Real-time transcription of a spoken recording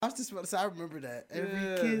was just about to say, I remember that.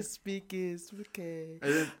 Every kiss begins with K.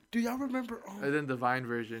 Do y'all remember? And then the Vine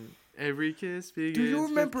version. Every kiss begins Do you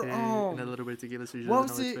remember? with K. And a little bit of tequila so you What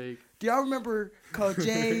doesn't know was it's it? fake. Do y'all remember called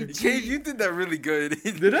J? Gabe, you did that really good.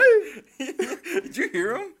 Did I? Did you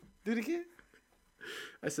hear him? Do it again.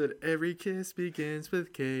 I said, every kiss begins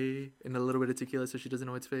with K. And a little bit of tequila so she doesn't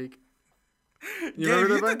know it's fake. You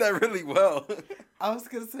did that really well. I was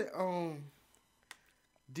gonna say,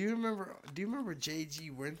 do you remember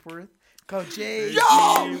J.G. Wentworth? Called J.G.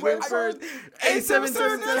 Wentworth.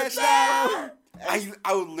 877 touchdown. I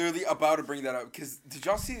was literally about to bring that up because did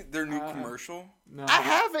y'all see their new commercial? No. I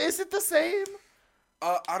haven't. Is it the same?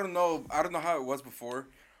 I don't know. I don't know how it was before,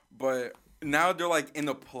 but now they're like in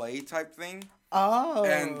a play type thing. Oh.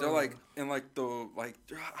 And they're like in like the I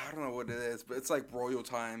don't know what it is, but it's like royal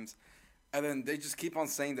times. And then they just keep on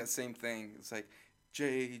saying that same thing. It's like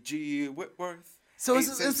J.G. Whitworth. So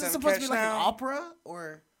is this supposed to be like an opera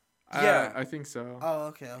or? Yeah, I think so. Oh,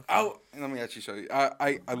 okay. Let me actually show you.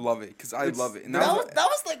 I love it because I love it. And that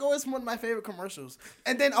was like always one of my favorite commercials.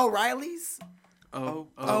 And then O'Reilly's.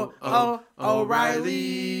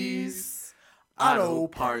 O'Reilly's Auto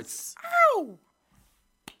Parts. Ow.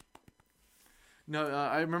 No,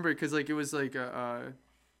 I remember because like it was like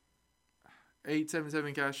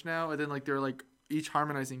 877 cash now, and then like they're like each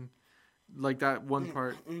harmonizing like that one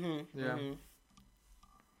part. Mm-hmm, yeah. Mm-hmm.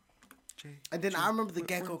 And then I remember the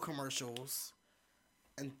Gecko commercials.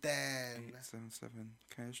 And then 877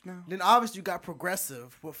 cash now. Then obviously you got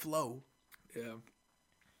Progressive with Flow. Yeah.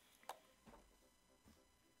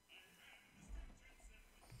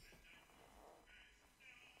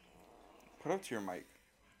 Put up to your mic.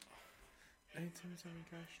 877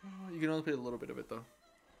 cash now. You can only play a little bit of it though.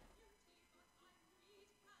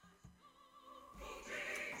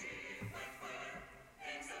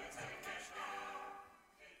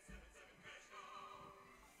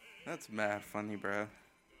 That's mad funny, bro.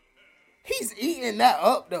 He's eating that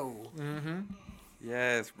up though. Mm-hmm.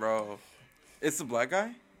 Yes, bro. It's the black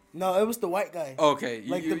guy? No, it was the white guy. Okay.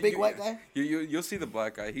 Like the big white guy? You'll see the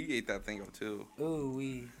black guy. He ate that thing up too. Ooh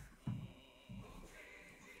wee.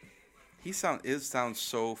 It sounds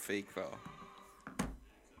so fake though.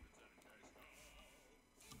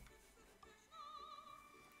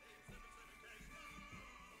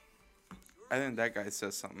 And then that guy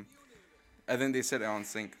says something. And then they said it on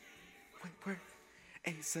sync. Wait, where?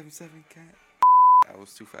 877 cat. That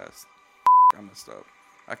was too fast. I messed up.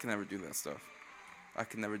 I can never do that stuff. I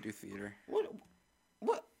can never do theater. What?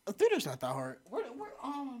 Theater's not that hard. Where's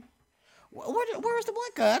the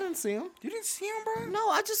black guy? I didn't see him. You didn't see him, bro? No,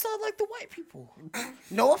 I just saw like the white people.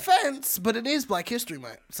 No offense, but it is Black History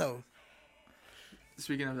Month, so.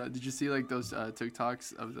 Speaking of that, did you see like those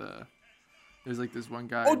TikToks of the? There's like this one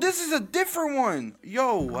guy. Oh, this is a different one.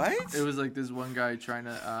 Yo, what? It was like this one guy trying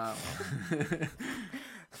to.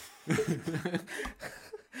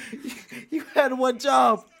 You had one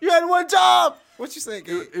job. What you saying?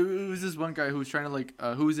 It was this one guy who was trying to like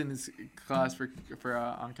who was in his class for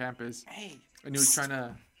on campus. Hey. And he was trying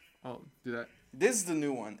to do that. This is the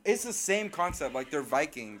new one. It's the same concept, like they're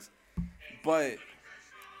Vikings, but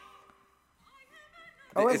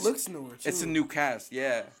it looks newer too. It's a new cast,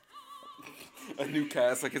 yeah. A new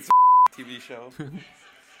cast, like it's a TV show.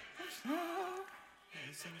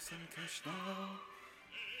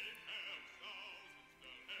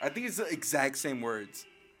 I think it's the exact same words.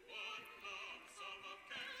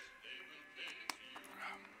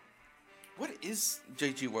 What is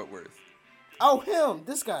J.G. Whitworth? Oh, him,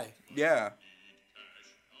 this guy. Yeah.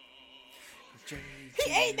 He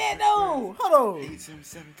ate that though. Hold on.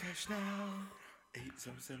 877 cash now.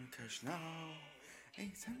 877 cash now.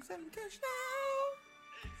 877 cash now.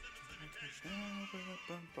 877 cash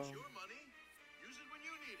now. It's your money. Use it when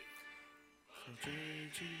you need it. So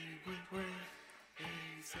J.G. Whitworth.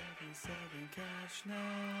 877 cash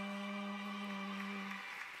now.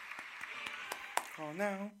 Call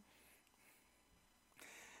now.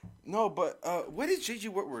 No, but what is J.G.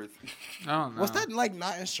 Whitworth? I don't know. Was that like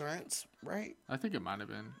not insurance, right? I think it might have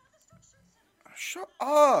been. Shut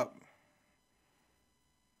up.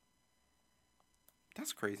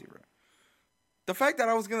 That's crazy, bro. The fact that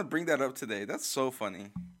I was going to bring that up today, that's so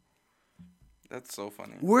funny. That's so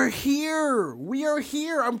funny. We're here. We are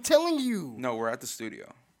here. I'm telling you. No, we're at the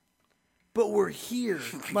studio. But we're here.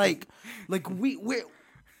 like we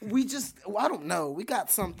just, I don't know. We got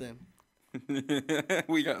something.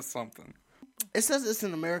 We got something. It says it's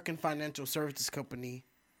an American financial services company.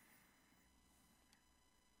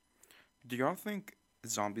 Do y'all think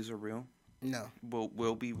zombies are real? No.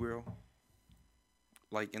 Will be real?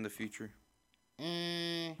 Like in the future?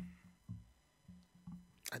 I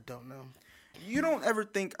don't know. You don't ever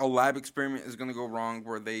think a lab experiment is gonna go wrong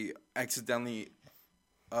where they accidentally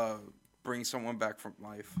bring someone back from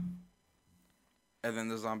life, and then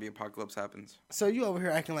the zombie apocalypse happens. So you over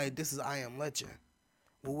here acting like this is I Am Legend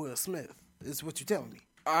with Will Smith. Is what you telling me?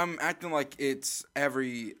 I'm acting like it's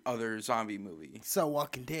every other zombie movie. So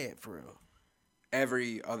Walking Dead for real.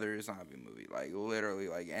 Every other zombie movie, like literally,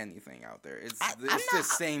 like anything out there. It's I'm the not-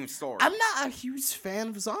 same story. I'm not a huge fan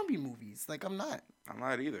of zombie movies. Like I'm not. I'm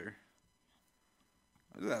not either.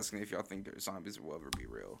 I'm just asking if y'all think that zombies will ever be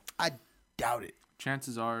real. I doubt it.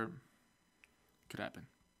 Chances are, could happen.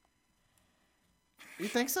 You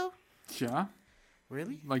think so? Yeah,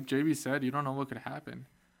 Really? like JB said, you don't know what could happen.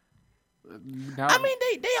 Now, I mean,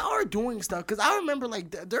 they are doing stuff because I remember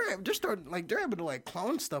like they're starting like they're able to like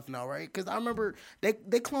clone stuff now, right? Because I remember they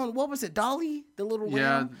cloned what was it, Dolly, the little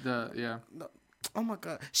yeah, ram? Oh my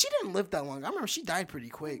god, she didn't live that long. I remember she died pretty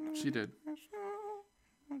quick. she did.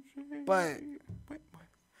 But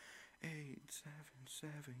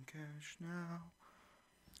 877 cash now.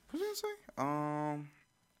 What did I say?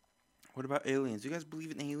 What about aliens? You guys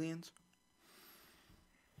believe in aliens?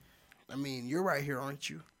 I mean, you're right here, aren't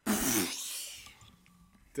you?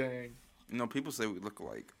 Dang. You know, people say we look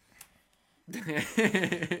alike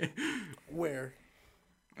Where?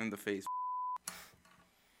 in the face.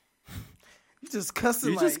 You just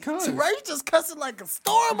cussing You like just cuss. right? You just cussing like a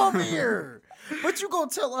storm over here. But you gonna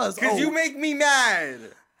tell us? Cause you make me mad.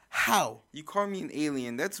 how? You call me an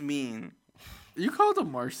alien. That's mean. You called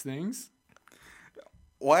them Marsh things.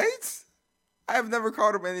 What? I have never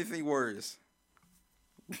called him anything worse.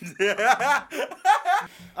 All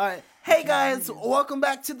right. Hey guys, welcome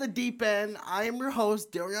back to the Deep End. I am your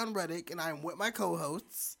host, Darion Reddick, and I am with my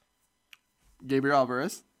co-hosts. Gabriel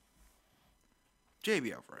Alvarez.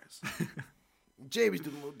 JB Alvarez. JB's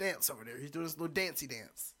doing a little dance over there. He's doing this little dancey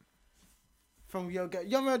dance. From Yo Gabba.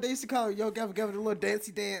 Yo, remember they used to call it Yo Gabba Gabba the little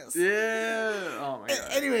dancey dance? Yeah. Oh my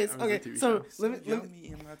god. Anyways, That was a okay, TV so show. let me. Yummy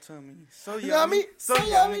in my tummy. So Yummy, so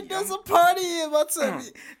yummy, there's a party in my tummy.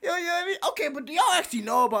 Yo, yummy. Okay, but do y'all actually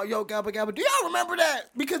know about Yo Gabba Gabba? Do y'all remember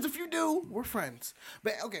that? Because if you do, we're friends.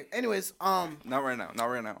 But okay, anyways, Not right now. Not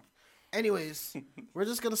right now. anyways, we're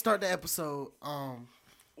just gonna start the episode.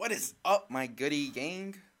 What is up, my goody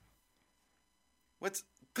gang? What's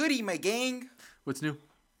goody, my gang? What's new?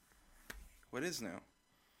 What is now?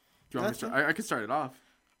 Do you want me to start? I could start it off.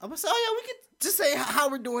 I'm gonna say, oh yeah, we could just say how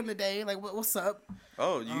we're doing today. Like, what's up?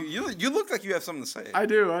 Oh, you look like you have something to say. I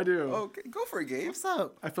do. Okay, go for it, Gabe. What's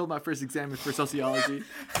up? I failed my first exam for sociology.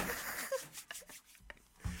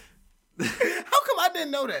 How come I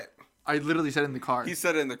didn't know that? I literally said it in the car. He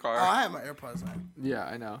said it in the car. Oh, I had my AirPods on. Yeah,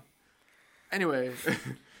 I know. Anyway,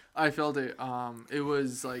 I failed it. It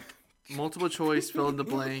was like multiple choice, fill in the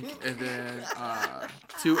blank, and then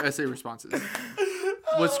 2 essay responses.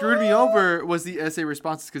 What screwed me over was the essay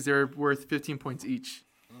responses because they're worth 15 points each.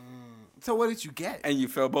 So what did you get? And you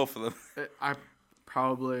failed both of them. I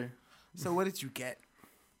probably So what did you get?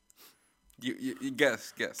 You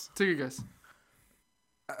guess. take a guess.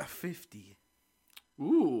 50.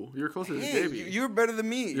 Ooh, you're closer to Hey, JB. you're better than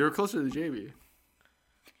me. You're closer to JB.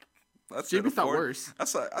 I said JB a thought 40. worse.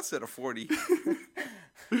 I said a 40.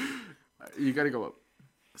 You gotta go up,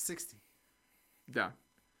 60. down,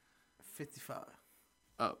 55.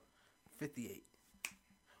 up. 58.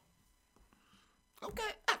 Okay.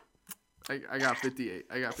 I got 58.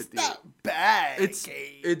 I got 58. Not bad.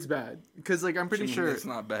 It's bad because like I'm pretty sure It's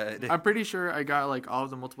not bad. I'm pretty sure I got like all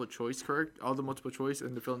the multiple choice correct, all the multiple choice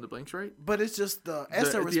and the fill in the blanks right. But it's just the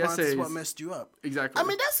essay the response is what essays- messed you up. Exactly. I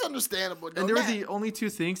mean, that's understandable. Though. and they were That- the only 2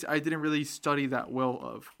 things I didn't really study that well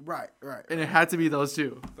of, Right. and it had to be those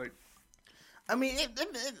 2. Like I mean,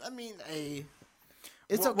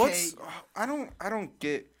 it's okay. I don't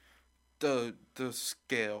get the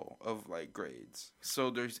scale of like grades. So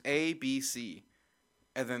there's A, B, C,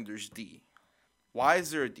 and then there's D. Why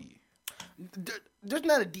is there a D? There's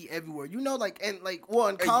not a D everywhere. You know, like, and like, well,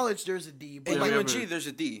 in college, there's a D. But In like, we UNG, have a- there's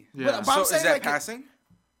a D. Yeah. But So I'm is saying, that like, passing?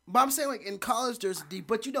 But I'm saying, like, in college, there's a D.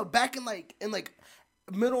 But, you know, back in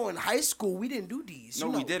middle and high school, we didn't do D's. No,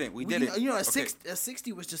 you know, we didn't. We didn't. You know, a Okay.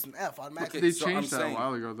 60 was just an F automatically. Okay, they so I'm changed that saying- a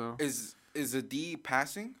while ago though. Is a D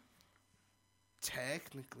passing?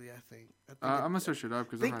 Technically, I think. I'm gonna search it up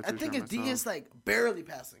because I'm not I too think sure a D myself. is, like, barely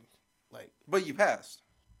passing. Like, But you passed.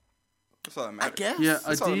 That's all that I matters. guess. Yeah,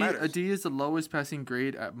 That's all that a matters. D is the lowest passing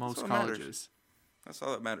grade at most all that matters. colleges. That's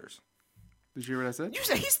all that matters. Did you hear what I said? You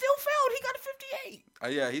said he still failed. He got a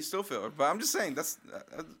 58. Yeah, he still failed. But I'm just saying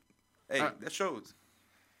that shows.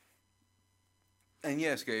 And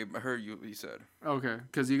yes, Gabe, I heard you said. Okay,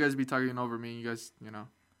 because you guys be talking over me. You guys,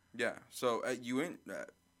 Yeah. So at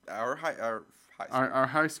our high high school. Our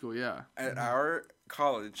high school, yeah. At our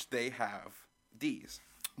college, they have D's.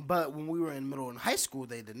 But when we were in middle and high school,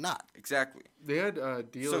 they did not. Exactly. They had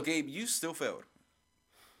deals. So, Gabe, you still failed.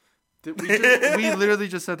 We literally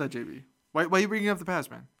just said that, JB. Why are you bringing up the past,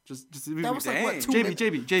 man? Just That was like, what, Dang. 2 JB, minutes?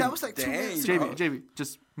 JB. That was like 2 Dang, minutes bro. ago. JB,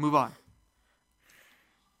 just move on.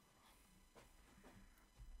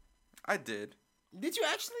 I did. Did you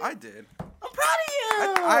actually? I did. I'm proud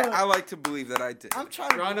of you. I like to believe that I did. I'm trying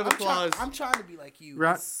to. Round of I'm trying- applause. I'm trying to be like you.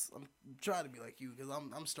 Ra- 'cause I'm trying to be like you because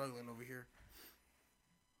I'm struggling over here.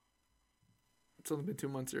 It's only been 2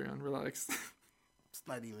 months, Arion. Relax. It's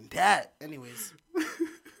not even that. Anyways.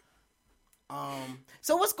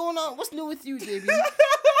 So what's going on? What's new with you, JB?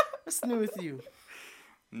 What's new with you?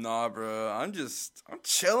 Nah, bro. I'm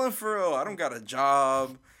chilling for real. I don't got a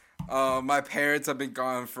job. My parents have been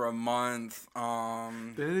gone for a month.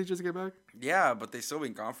 Didn't they just get back? Yeah, but they still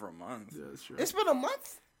been gone for a month. Yeah, that's true. It's been a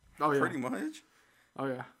month. Oh, yeah. Pretty much. Oh,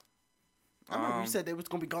 yeah. I remember you said they was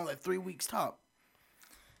gonna be gone like 3 weeks top.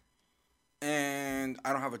 And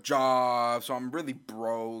I don't have a job, so I'm really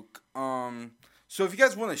broke. So if you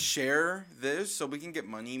guys want to share this so we can get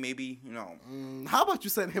money, maybe, How about you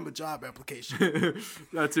send him a job application?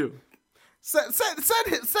 That too. send us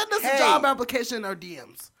a Hey. job application in our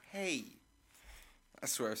DMs. hey. I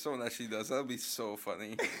swear, if someone actually does, that would be so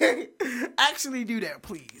funny. Actually, do that,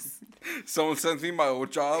 please. Someone sends me my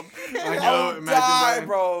old job. I know, I'll imagine die, that.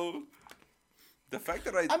 bro. The fact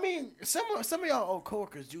that I mean, some of y'all old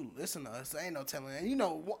coworkers do listen to us. There ain't no telling. And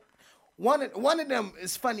one of them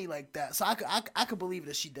is funny like that, so I could believe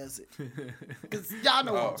that she does it. Cause y'all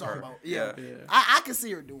know what I'm Oh, talking her. about. Yeah, Yeah. I can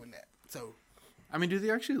see her doing that. So I mean, do they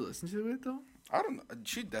actually listen to it, though? I don't know.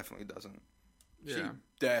 She definitely doesn't. She Yeah.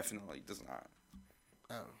 definitely does not.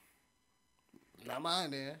 oh, not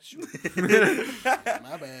mine then. Shoot.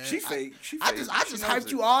 My bad. She fake. She fake. I just She knows hyped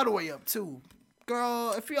it. you all the way up too,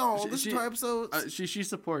 girl. If you don't listen She- to our episodes, She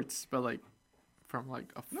supports, but like from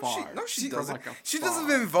like afar. No, she From, doesn't. like, She afar.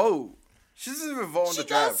 doesn't even vote. She doesn't even vote in she the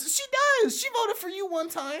draft. does. She does. She voted for you one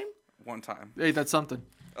time. One time. Hey, that's something.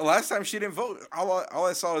 Last time she didn't vote. All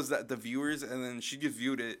I saw is that the viewers, and then she just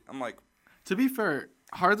viewed it. I'm like, To be fair,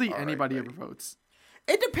 hardly All right, anybody buddy. ever votes.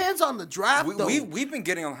 It depends on the draft, though. we've been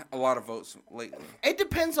getting a lot of votes lately. It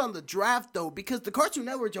depends on the draft, though, because the Cartoon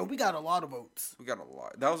Network, Joe, we got a lot of votes. We got a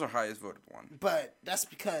lot. That was our highest voted one. But that's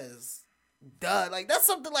because, like, that's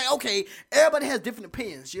something like, okay, everybody has different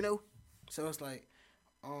opinions, you know? So it's like,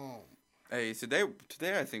 Hey, today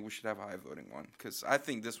I think we should have a high voting one because I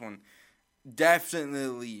think this one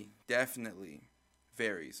definitely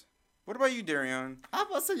varies. What about you, Darion? I was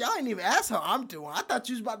about to say, y'all ain't even ask how I'm doing. I thought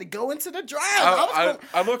you was about to go into the draft.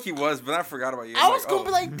 I look he was, but I forgot about you. I was gonna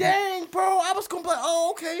be like, dang, bro. I was gonna be like,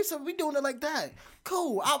 oh, okay, so we doing it like that.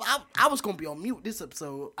 Cool. I was gonna be on mute this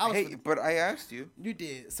episode. hey, but I asked you. You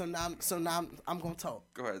did. So now I'm gonna talk.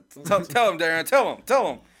 Go ahead. Tell him, Darion.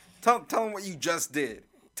 Tell him what you just did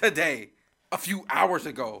today, a few hours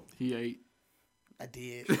ago. He ate. I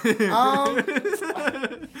did.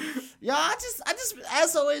 Yeah, I just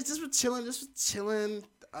as always just was chilling,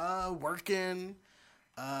 working.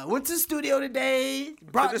 Went to the studio today.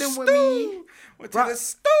 Brought them with me. Went to the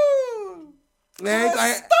stew.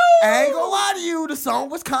 I ain't gonna lie to you. The song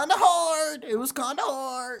was kind of hard. It was kind of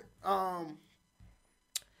hard.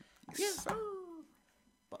 Yeah.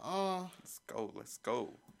 But Let's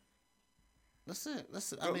go. that's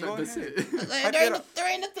it. I Go mean, ahead. That's it. there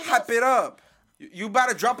ain't nothing Hype else. it up. You about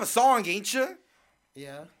to drop a song, ain't you?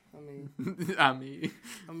 Yeah. I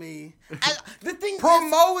mean, the thing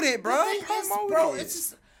Promote it, The bro. thing is, Promote bro, it. it's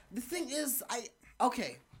just the thing is, I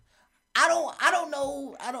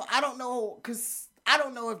don't know, because I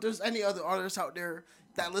don't know if there's any other artists out there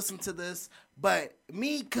that listen to this, but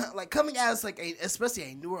me coming as especially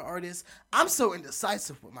a newer artist, I'm so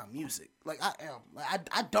indecisive with my music. Like I am,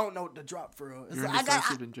 I don't know what to drop for real. It's You're like,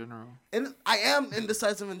 indecisive in general. and I am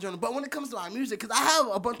indecisive in general. But when it comes to my music, because I have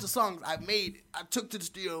a bunch of songs I took to the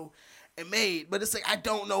studio and made, but it's like I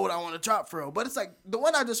don't know what I want to drop for real. But it's like the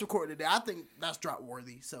one I just recorded today, I think that's drop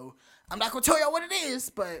worthy. So I'm not gonna tell y'all what it is,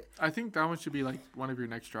 but I think that one should be like one of your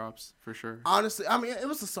next drops for sure. honestly, I mean, it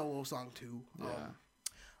was a solo song too.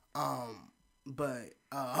 Yeah. But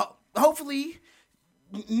hopefully,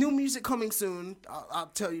 new music coming soon.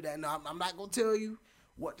 I'll tell you that. No, I'm not gonna tell you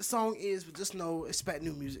what the song is, but just know expect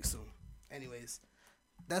new music soon. Anyways,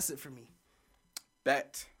 that's it for me.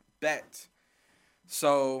 Bet.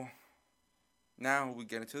 So now we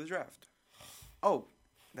get into the draft. Oh,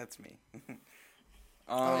 that's me.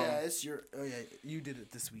 You did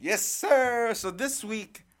it this week. Yes, sir. So this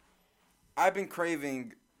week, I've been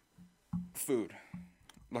craving food,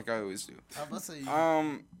 like I always do. I was about to say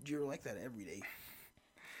you're like that every day.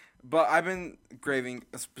 But I've been craving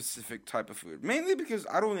a specific type of food, mainly because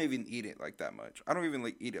I don't even eat it like that much. I don't even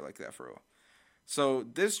like eat it like that for real. So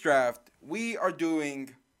this draft, we are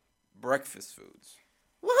doing breakfast foods.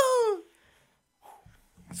 Woohoo!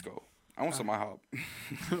 Let's go. I want some IHOP.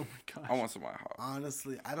 Oh my gosh. I want some IHOP.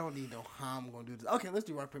 Honestly, I don't even know how I'm gonna do this. Okay, let's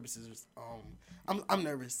do rock paper scissors. I'm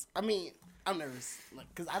nervous. I mean, I'm nervous,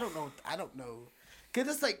 like, cause I don't know.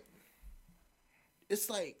 Cause it's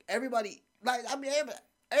like everybody. Like, I mean,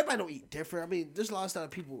 everybody don't eat different. I mean, there's a lot of stuff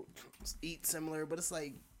that people eat similar, but it's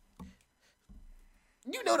like,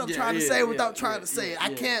 you know what I'm trying to say without trying to say it.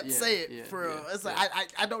 I can't say it for real. It's like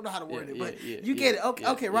I don't know how to word it, but you get it.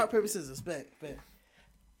 Okay, rock paper scissors. Bet.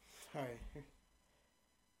 All right.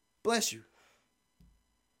 Bless you.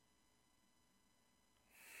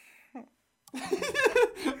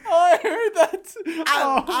 I heard that.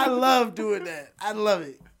 I love doing that. I love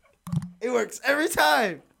it. It works every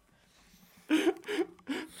time.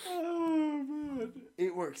 Oh man.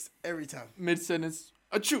 It works every time. Mid sentence.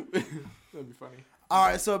 Achoo. That'd be funny. All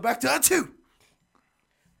right, so back to a 2.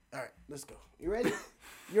 All right, let's go. You ready?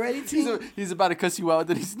 You ready, team? He's about to cuss you out,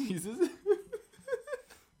 then he sneezes.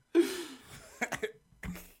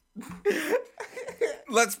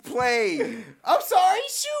 Let's play. I'm sorry.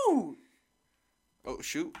 Shoot. Oh,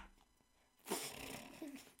 shoot.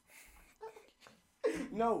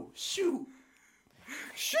 No, shoot.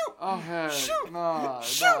 Shoot. Oh heck. Shoot. Nah,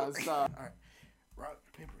 Shoot. nah, stop. All right. Rock,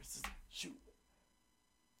 paper, scissors, shoot.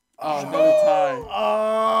 Oh, another tie.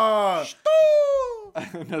 Oh.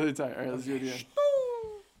 Another tie. All right, let's do it again.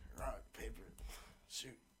 Rock, paper,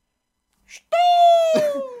 shoot.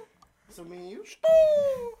 So me and you.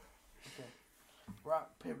 Okay.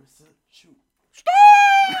 Rock, paper, scissors, shoot.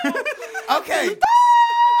 Okay.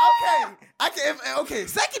 Okay.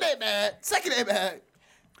 Second ain't bad.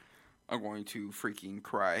 I'm going to freaking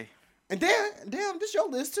cry. And damn, this your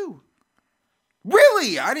list too.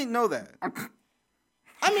 Really? I didn't know that.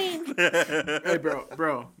 I mean, Hey, bro.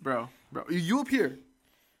 You up here.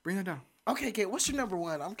 Bring that down. okay, what's your number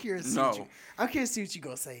one? I'm curious. I'm curious to see what you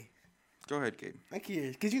gonna say. Go ahead, Gabe. I'm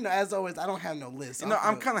curious, cause as always, I don't have no list. No,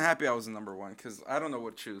 I'm kind of happy I was the number one because I don't know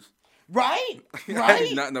what to choose. Right. I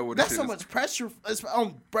did not know what to That's so choose. much pressure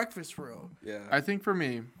on breakfast for real. Yeah. I think for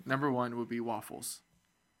me, number one would be waffles.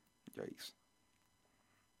 Yikes.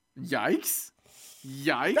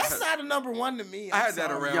 Yikes? That's not a number one to me. I had that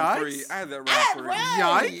sorry. around Yikes. 3. I had that around 3.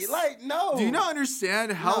 Right. Yikes. Like, no. Do you not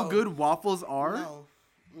understand how No. good waffles are? No.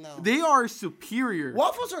 They are superior.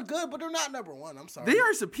 Waffles are good, but they're not number one. I'm sorry. They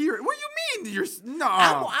are superior. What do you mean? No.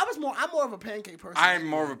 I'm more of a pancake person. I'm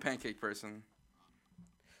more of a pancake person.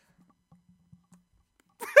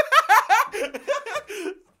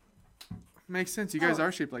 Makes sense. You guys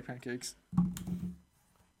are shaped like pancakes.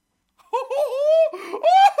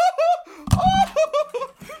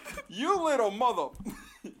 You little mother.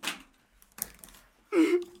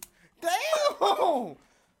 Damn.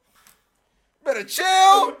 Better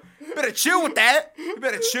chill. Better chill with that. You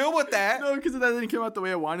better chill with that. No, because that didn't come out the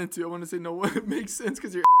way I wanted to. I want to say no. It makes sense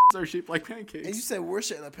because your are shaped like pancakes. And you said we're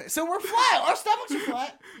shaped like pancakes, so we're flat. Our stomachs are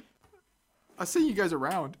flat. I say you guys are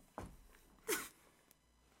round.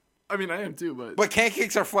 I mean, I am too, but But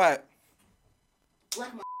pancakes are flat.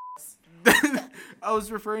 Like my I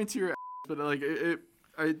was referring to your ass, but like it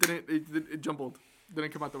jumbled.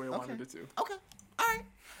 Didn't come out the way I wanted it to. Okay. All right.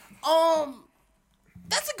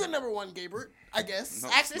 That's a good number one, Gabriel. I guess. No,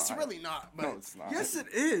 Actually, it's it's not. really not. But No, it's not. Yes, it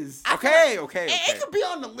is. I feel Okay. It could be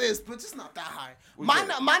on the list, but just not that high. We My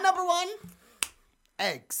good. my number one,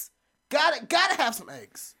 eggs. Gotta have some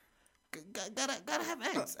eggs. Gotta have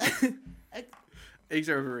eggs. Egg- Eggs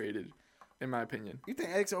are overrated, in my opinion. You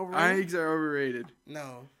think eggs are overrated? Eggs are overrated.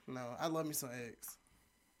 No. I love me some eggs.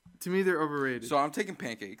 To me, they're overrated. So I'm taking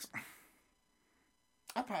pancakes.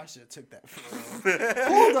 I probably should have took that.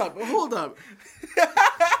 Hold up.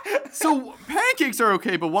 So pancakes are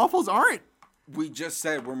okay, but waffles aren't. We just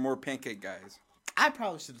said we're more pancake guys. I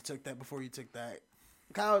probably should have took that before you took that.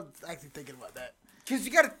 I was actually thinking about that. Cause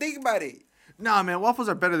you gotta think about it. Nah, man, waffles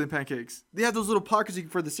are better than pancakes. They have those little pockets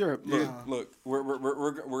for the syrup. Look. We're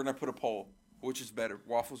gonna put a poll. Which is better,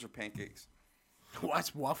 waffles or pancakes?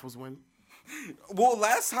 Watch waffles win. Well,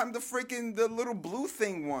 last time the little blue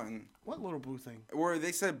thing won, What little blue thing? where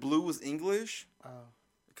they said blue was English.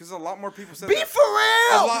 Because a lot more people said Be that. for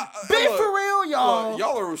real. Be look, for real, y'all. Look,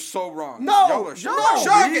 y'all are so wrong. No, y'all are y'all Shut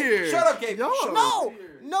are up, Gabe. weird. Shut up, Gabe. Y'all Shut are up.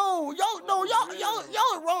 No,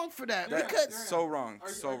 y'all are wrong for that. That's Because so wrong.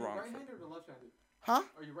 So wrong. or left-handed? huh?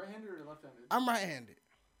 Are you right-handed or left-handed? I'm right-handed.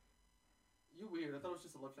 You weird. I thought it was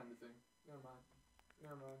just a left-handed thing. Never mind.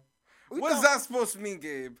 What's that supposed to mean,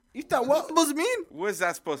 Gabe? You thought What's what? supposed to mean? What's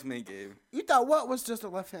that supposed to mean, Gabe? You thought what was just a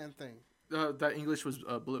left-hand thing? That English was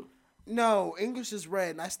blue. No, English is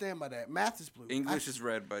red, and I stand by that. Math is blue. English is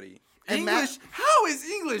red, buddy. And English? How is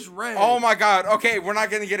English red? Oh my God. Okay, we're not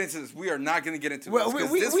gonna get into this. We are not gonna get into Well, this.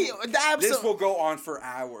 'Cause this will go on for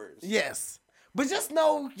hours. Yes, but just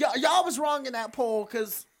know y'all was wrong in that poll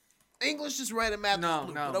because English is red and math is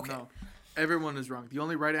blue. But okay. No. Everyone is wrong. The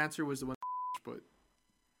only right answer was the one but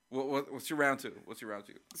What's your round two? What's your round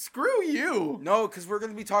two? screw you. No, because we're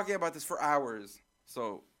gonna be talking about this for hours.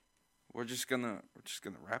 So we're just gonna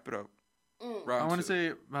wrap it up. Round I want to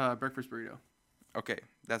two. say breakfast burrito. Okay,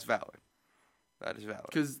 that's valid. That is valid.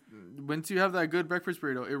 Because once you have that good breakfast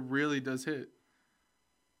burrito, it really does hit.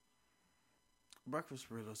 Breakfast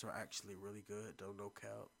burritos are actually really good, though. No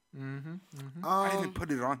cap. Mm-hmm. I didn't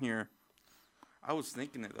put it on here. I was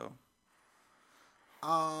thinking it though.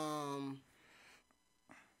 I'm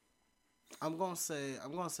gonna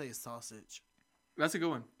say sausage. That's a good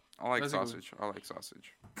one. I like That's a good sausage. I like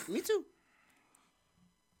sausage. Me too.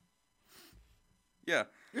 Yeah,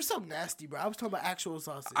 You're so nasty, bro. I was talking about actual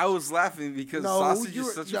sausage. I was laughing because sausage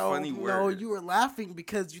is such a funny word. No, you were laughing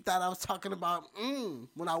because you thought I was talking about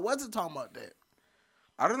when I wasn't talking about that.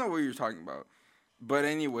 I don't know what you're talking about, but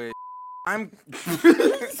anyway, I'm.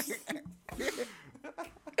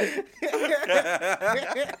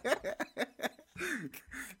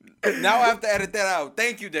 Now I have to edit that out.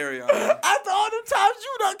 Thank you, Darion. After all the times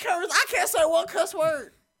you done curse, I can't say one cuss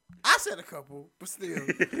word. I said a couple, but still.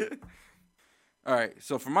 All right,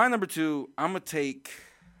 so for my number two, I'm gonna take.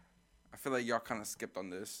 I feel like y'all kind of skipped on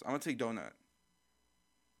this. I'm gonna take donut.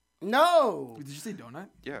 No. Did you say donut?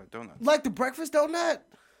 Yeah, donut. Like the breakfast donut?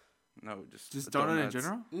 No, just Just the donut in donuts. Oh,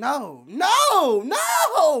 general? No.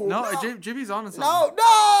 No, JB's on to something.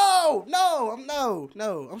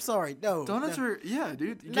 No. I'm sorry. No. Donuts no. are, yeah,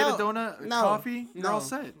 dude. You No, get a donut, no, coffee, you're no, all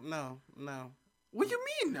set. No. What do you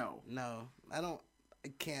mean, no? No. I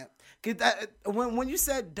can't. 'Cause when you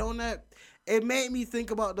said donut, it made me think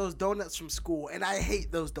about those donuts from school, and I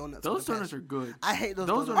hate those donuts. Those donuts are good. I hate those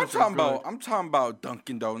Those donuts. I'm talking about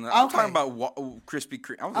Dunkin' Donuts. I'm Okay. talking about Krispy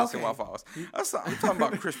Kreme. I was gonna say Okay. Waffle House. I'm talking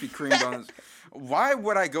about Krispy Kreme donuts. Why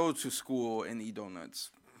would I go to school and eat donuts?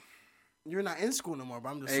 You're not in school no more, but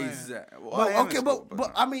I'm just saying. Exactly. Well, But, I am in okay, school,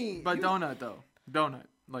 but I mean, But donut, though. Donut.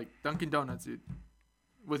 Like Dunkin' Donuts, dude.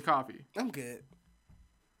 With coffee. I'm good.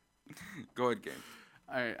 Go ahead, game.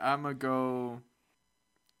 All right, I'm going to go...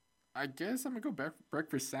 I guess I'm going to go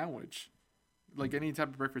breakfast sandwich. Like any type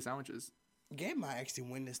of breakfast sandwiches. Game might actually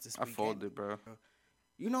win this I weekend. folded, bro.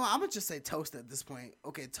 You know, I'm gonna just say toast at this point.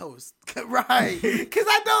 Okay, toast. Right. Because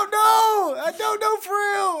I don't know. I don't know for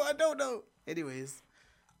real. I don't know. Anyways.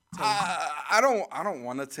 I don't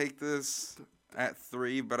want to take this at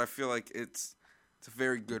 3, but I feel like it's a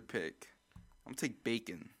very good pick. I'm gonna take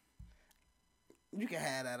bacon. You can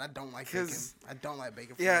have that. I don't like bacon. I don't like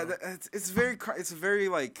bacon. For Yeah, real. it's very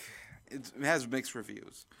like it has mixed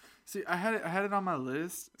reviews. See, I had it on my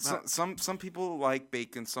list. Some people like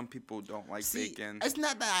bacon, some people don't like See, bacon. it's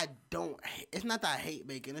not that I don't. It's not that I hate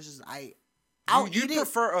bacon. It's just You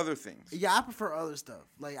prefer other things. Yeah, I prefer other stuff.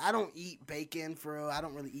 Like I don't eat bacon for real. I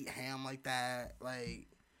don't really eat ham like that. Like.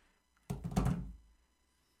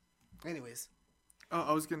 Anyways. Oh,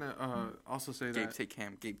 I was going to also say Gabe that... take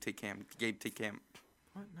ham. Gabe take ham. Gabe take ham.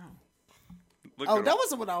 What? No. Look Oh, it that up.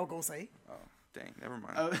 wasn't what I was gonna say. Oh, dang. Never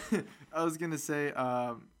mind. I was gonna say,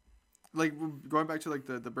 like going back to like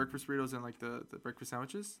the breakfast burritos and like the breakfast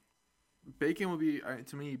sandwiches, bacon would be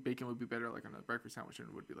to me bacon would be better like on a breakfast sandwich than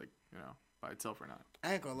it would be like by itself or not.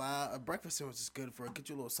 I ain't gonna lie, a breakfast sandwich is good for it. Get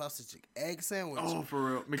you a little sausage egg sandwich. Oh, for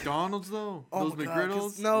real, McDonald's though, Oh those my God,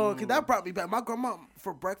 McGriddles. No, cause Ooh. that brought me back. My grandma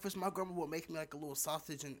for breakfast, my grandma would make me like a little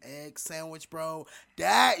sausage and egg sandwich, bro.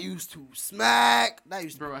 That used to smack. That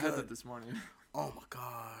used to Bro, be I good. had that this morning. Oh my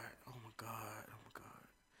god. Oh my god. Oh my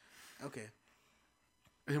god. Okay.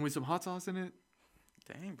 And with some hot sauce in it.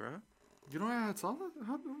 Dang, bro. You don't have hot sauce?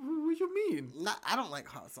 What do you mean? I don't like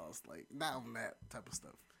hot sauce. Like not on that type of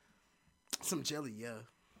stuff. Some jelly, yeah.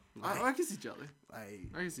 I can see jelly. Like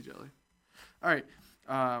I can see jelly. All right,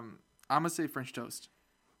 I'm gonna say French toast.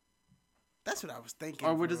 that's what I was thinking.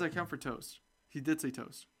 Or what does bro. that count for toast? He did say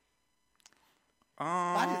toast.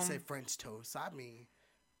 I didn't say French toast. I mean,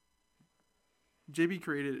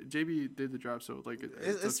 JB did the job, so like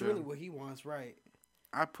it's really what he wants, right?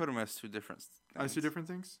 I put them as two different. Two different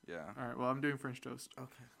things. Yeah. All right. Well, I'm doing French toast.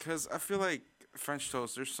 Okay. Because I feel like French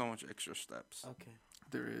toast, there's so much extra steps. Okay.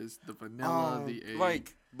 There is the vanilla, the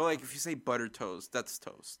egg. But if you say butter toast, that's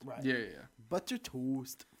toast. Right. Yeah. Butter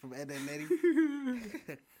toast from Ed and Eddie.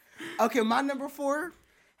 Okay, my number 4,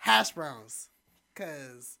 hash browns.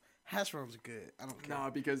 Cause Hash browns are good. I don't care. Nah,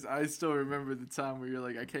 because I still remember the time where you're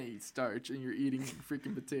like, I can't eat starch, and you're eating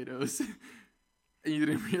freaking potatoes, and you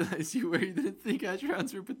didn't realize you didn't think hash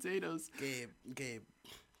browns were potatoes. Gabe,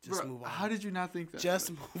 just Bro, move on. how did you not think that?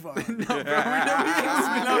 Just move on. no, bro.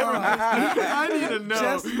 I need to know.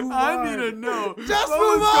 Just move I need to on. know. Just what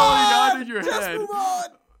move was going on. on in your Just head? move on.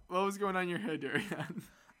 What was going on in your head, Darian?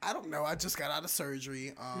 I don't know. I just got out of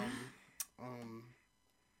surgery.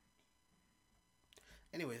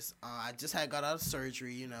 Anyways, I just got out of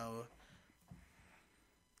surgery. You know.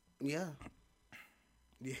 Yeah.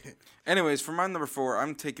 Yeah. Anyways, for my number 4,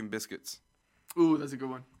 I'm taking biscuits. Ooh, that's a good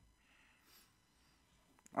one.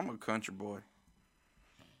 I'm a country boy.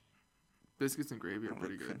 Biscuits and gravy are I'm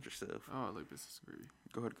pretty like good. country stuff. Oh, I like biscuits and gravy.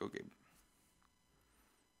 Go ahead, go Gabe.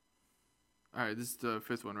 All right, this is the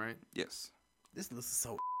 5th one, right? Yes. This list is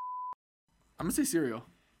so. I'm gonna say cereal.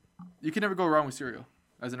 You can never go wrong with cereal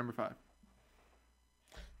as a number 5.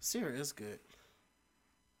 Cereal is good.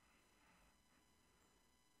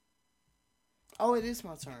 Oh, it is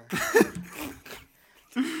my turn.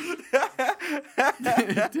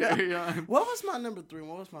 Darian. What was my number 3?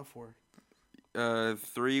 What was my 4?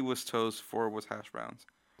 3 was toast, 4 was hash browns.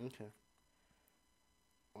 Okay.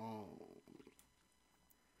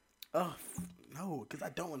 No, because I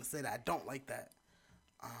don't want to say that. I don't like that.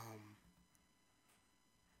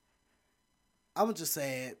 I'm gonna just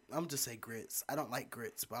say grits. I don't like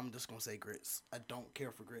grits, but I'm just gonna say grits. I don't care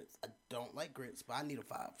for grits. I don't like grits, but I need a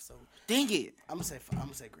 5. So Dang it. I'm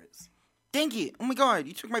gonna say grits. Dang it. Oh my god,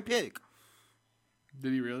 you took my pick.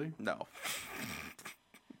 Did he really? No.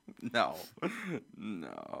 No.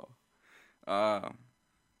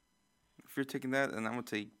 If you're taking that, then I'm going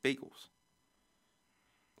to take bagels.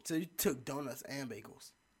 So you took donuts and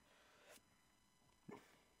bagels.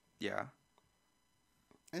 Yeah.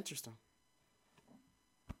 Interesting.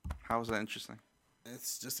 How is that interesting?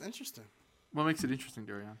 It's just interesting. What makes it interesting,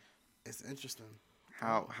 Darian? It's interesting.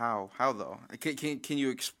 How though? Can you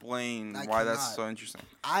explain I why that's cannot. so interesting?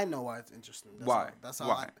 I know why it's interesting. That's Why? All, that's all.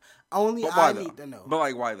 Why? Only But why I though? need to know. But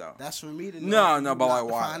like why though? That's for me to know. No, but like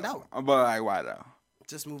why? Find out. But like why though?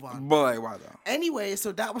 Just move on. But like why though? Anyway,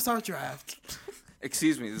 so that was our draft.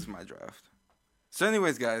 Excuse me, this is my draft. So,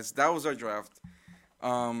 anyways, guys, that was our draft.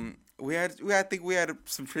 I think we had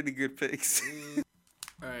some pretty good picks.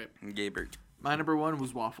 All right. Gaybert. My number 1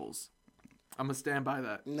 was waffles. I'm gonna stand by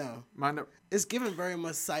that. No, My it's given very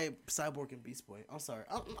much Cyborg and Beast Boy. I'm sorry.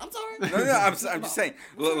 I'm sorry. No, I'm just saying.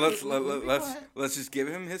 Let's quiet. let's just give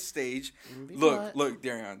him his stage. Be Look, quiet.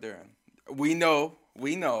 Darian. We know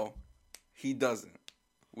he doesn't.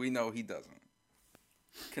 We know he doesn't.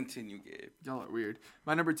 Continue, Gabe. Y'all are weird.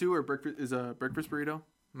 My number 2 is a breakfast burrito.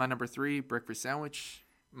 My number 3, breakfast sandwich.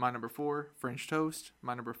 My number 4, French toast.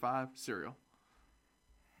 My number 5, cereal.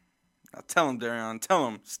 Now tell him, Darian. Tell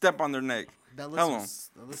him. Step on their neck. That Tell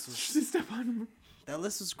list him. that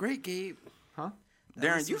list was great, Gabe. Huh? That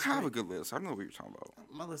Darian, list you was have great. a good list. I don't know what you're talking about.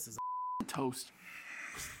 My list is. Toast.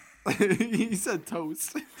 He said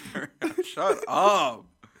toast. Shut up.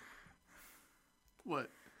 What?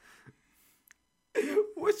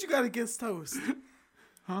 What you got against toast?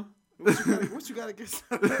 Huh? What you got against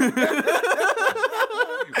toast?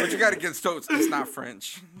 What you got against toast? It's not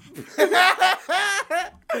French.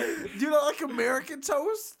 You don't like American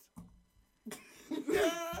toast?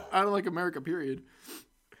 I don't like America, period.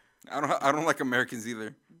 I don't like Americans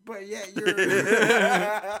either. But yet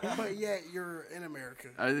you're in America.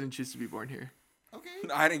 I didn't choose to be born here. Okay.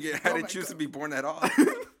 I didn't choose to be born at all.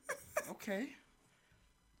 Okay.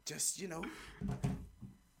 Just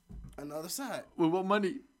another side. With what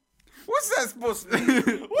money? What's that supposed to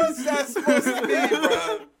mean? What's that supposed to mean,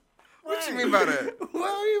 bro? What you mean by that? What do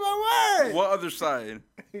you mean by what? What other side?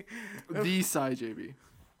 The side, JB.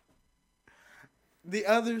 The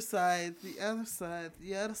other side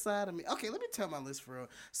of me. Okay, let me tell my list for real.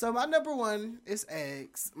 So my number 1 is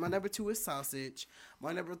eggs. My number 2 is sausage.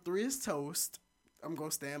 My number 3 is toast. I'm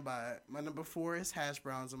gonna stand by it. My number 4 is hash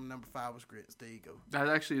browns. And my number 5 was grits. There you go. That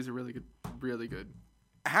actually is a really good.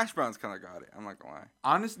 Hash browns kind of got it. I'm not gonna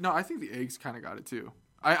lie. No, I think the eggs kind of got it too.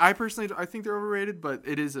 I personally, I think they're overrated, but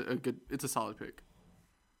it is it's a solid pick.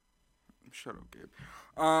 Shut up, Gabe.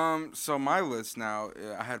 So my list now,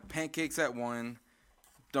 I had pancakes at 1,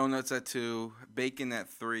 donuts at 2, bacon at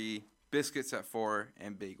 3, biscuits at 4,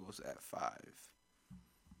 and bagels at 5.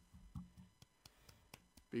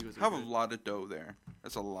 Bagels I have are a good. lot of dough there.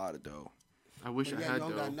 That's a lot of dough. I wish But I yeah, you had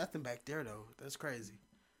don't got dough. nothing back there though. That's crazy.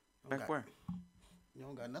 You don't Back got- where? You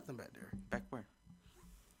don't got nothing back there. Back where?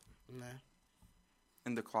 Nah.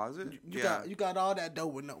 In the closet? You got all that dough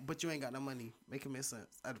with but you ain't got no money. Make it make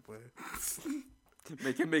sense. I had to play.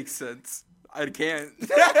 Make it make sense. I can't.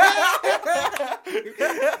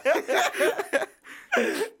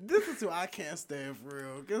 This is who I can't stand for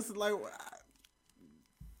real. Cause like,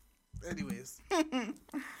 anyways,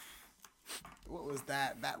 what was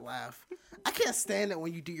that? That laugh. I can't stand it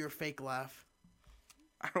when you do your fake laugh.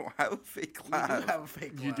 I don't have a fake You laugh. do have a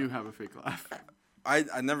fake laugh. You do have a fake laugh.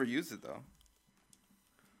 I never use it though.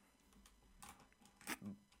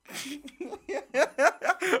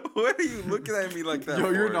 What are you looking at me like that?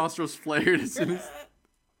 Yo, your for? nostrils flared as soon as.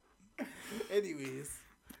 Anyways,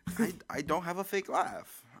 I don't have a fake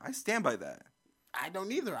laugh. I stand by that. I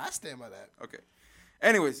don't either. I stand by that. Okay.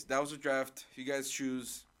 Anyways, that was a draft. You guys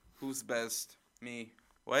choose who's best. Me.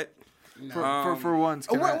 What? No. For once.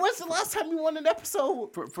 can I- When's the last time you won an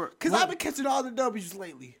episode? Because when- I've been catching all the W's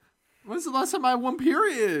lately. When's the last time I won?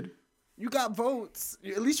 Period. You got votes.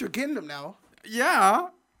 At least you're getting them now. Yeah.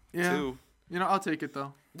 Yeah. 2. You know, I'll take it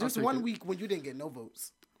though. I'll Just take 1 it. week when you didn't get no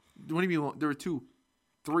votes. What do you mean? There were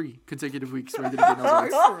 3 consecutive weeks where I didn't get no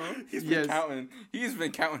votes. He's been Yes. counting. He's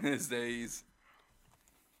been counting his days.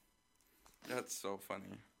 That's so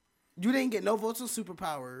funny. You didn't get no votes on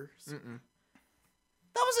superpowers. Mm-mm.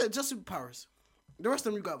 That was it. Just superpowers. The rest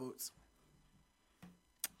of them you got votes.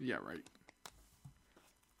 Yeah, right.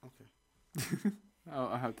 Okay.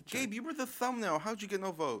 I'll have to check. Gabe, you were the thumbnail. How'd you get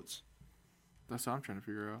no votes? That's what I'm trying to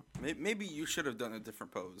figure out. Maybe you should have done a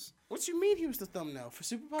different pose. What you mean he was the thumbnail for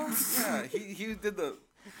superpowers? Yeah, he did the.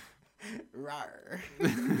 Rawr.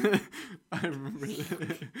 I remember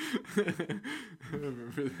that. I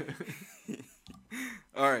remember that.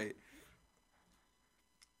 All right.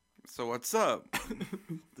 So what's up?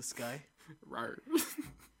 The sky. Right.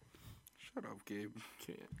 Shut up, Gabe.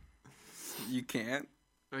 Can't. You can't.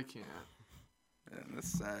 I can't. Yeah, that's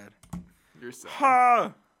sad. You're sad.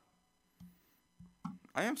 Ha!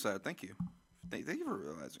 I am sad. Thank you. Thank you for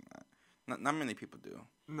realizing that. Not many people do.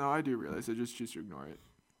 No, I do realize. I just choose to ignore it.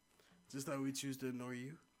 Just like we choose to ignore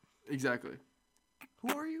you. Exactly.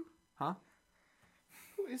 Who are you? Huh?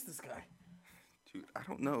 Who is this guy? Dude, I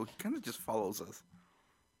don't know. He kind of just follows us.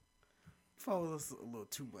 Follow us a little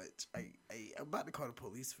too much. I'm about to call the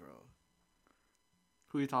police for real.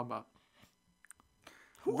 Who are you talking about?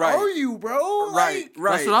 Who Right. are you, bro? Right, Like,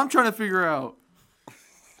 right. That's what I'm trying to figure out.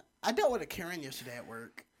 I dealt with a Karen yesterday at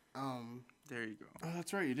work. There you go. Oh,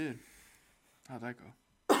 that's right. You did. How'd that go?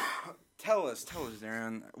 Tell us,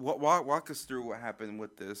 Darren. Walk us through what happened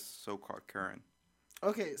with this so-called Karen.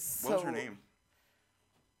 Okay, so What was her name?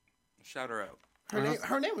 Shout her out.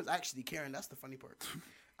 Her name was actually Karen. That's the funny part.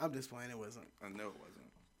 I'm just playing. It wasn't. I know it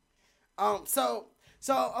wasn't.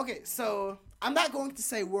 So I'm not going to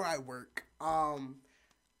say where I work.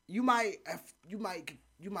 You might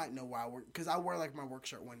know where I work because I wear like my work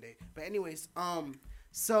shirt one day. But anyways,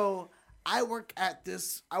 so I work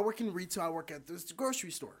in retail. I work at this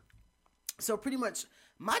grocery store. So pretty much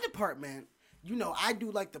my department, you know, I do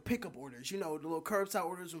like the pickup orders, you know, the little curbside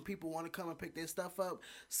orders when people want to come and pick their stuff up.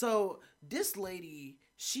 So this lady,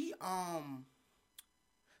 she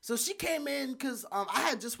came in because I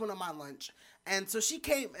had just went on my lunch. And so she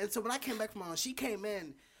came, and so when I came back from my lunch, she came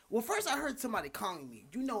in. Well, first I heard somebody calling me.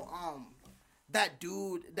 You know, that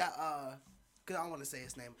dude that cause I don't want to say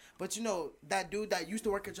his name, but you know that dude that used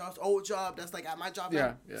to work at y'all's old job that's like at my job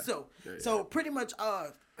now. Yeah. So pretty much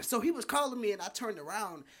so he was calling me and I turned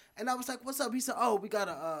around and I was like, "What's up?" He said, "Oh, we got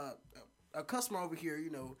a customer over here, you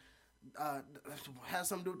know, has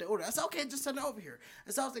something to do with the order." I said, "Okay, just send it over here."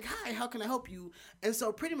 And so I was like, "Hi, how can I help you?" And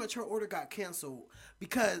so pretty much her order got canceled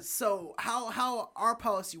because so how our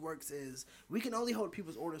policy works is we can only hold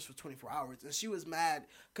people's orders for 24 hours, and she was mad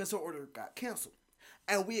because her order got canceled.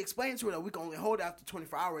 And we explained to her that we can only hold it after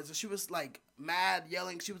 24 hours. And she was like mad,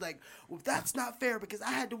 yelling. She was like, "Well, that's not fair because I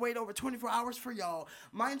had to wait over 24 hours for y'all."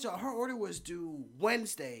 Mind y'all, her order was due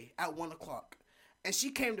Wednesday at 1 o'clock. And she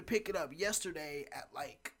came to pick it up yesterday at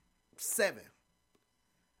like 7.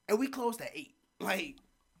 And we closed at 8. Like,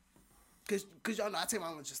 cause y'all know I take my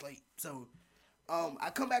lunch just late. So, I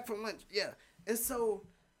come back from lunch. Yeah. And so,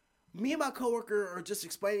 me and my coworker are just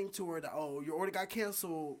explaining to her that, "Oh, your order got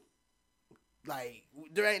canceled. Like,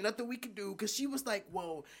 there ain't nothing we can do." Cause she was like,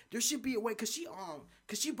 "Well, there should be a way." Cause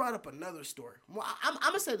she brought up another store. Well, I'm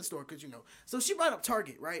gonna say the store, cause you know. So she brought up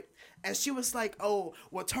Target, right? And she was like, "Oh,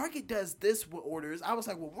 well, Target does this with orders." I was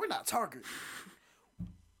like, "Well, we're not Target.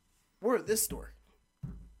 We're this store.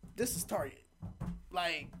 This is Target.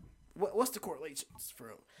 Like, what's the correlations for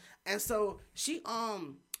real?" And so she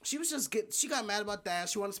got mad about that.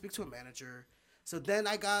 She wanted to speak to a manager. So then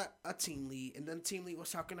I got a team lead, and then the team lead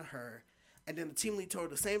was talking to her. And then the team lead told her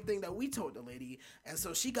the same thing that we told the lady. And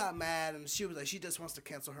so she got mad, and she was like, she just wants to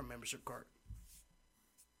cancel her membership card.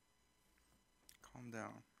 Calm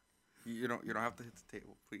down. You don't have to hit the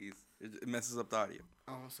table, please. It messes up the audio.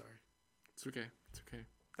 Oh, I'm sorry. It's okay. It's okay.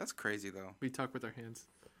 That's crazy though. We talk with our hands.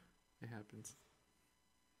 It happens.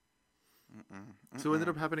 So what ended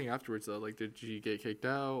up happening afterwards though? Like, did she get kicked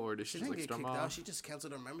out, or did she just didn't like get storm kicked out. off? She just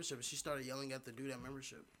canceled her membership and she started yelling at the dude at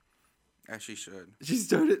membership. As she should. She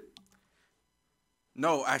started.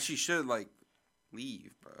 No, as she should like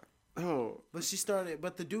leave, bro. Oh, But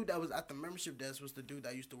the dude that was at the membership desk was the dude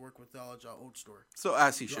that used to work with y'all old store. So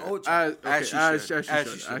as he should. old as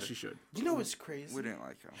As she should. You know what's crazy? We didn't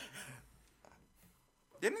like him.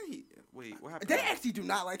 Didn't he? Wait, what happened? They actually do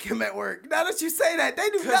not like him at work. Now that you say that, they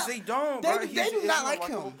do not. Because they don't, bro. They do not like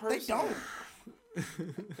him. They don't.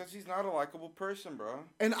 Because he's not a likable person, bro.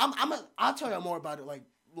 And I'll tell you more about it like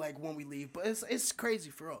when we leave. But it's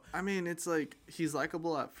crazy for real. I mean, it's like he's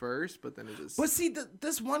likable at first, but then it just. But see,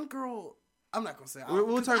 this one girl, I'm not gonna say.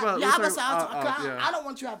 We'll talk about. I don't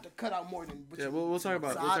want you to have to cut out more than. Yeah, we'll talk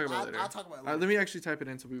about. So We'll talk about it later. I'll talk about it later. Let me actually type it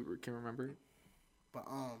in so we can remember. But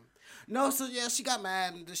no, so yeah, she got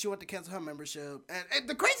mad and then she went to cancel her membership. And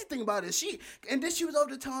the crazy thing about it is then she was over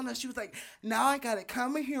there telling us, she was like, now I gotta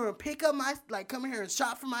come in here and pick up come in here and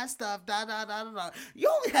shop for my stuff, da da da da da. You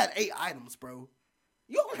only had 8 items, bro.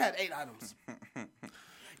 You only had 8 items.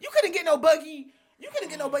 You couldn't get no buggy. You couldn't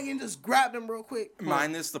get no buggy and just grab them real quick.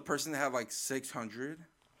 Minus the person that had like 600.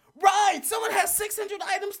 Right, someone had 600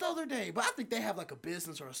 items the other day, but I think they have like a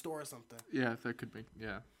business or a store or something. Yeah, that could be.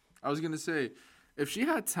 Yeah, I was gonna say, if she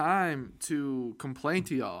had time to complain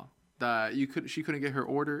to y'all that she couldn't get her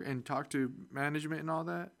order and talk to management and all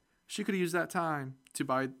that, she could have used that time to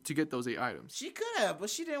get those 8 items. She could have, but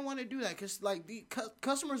she didn't want to do that because like the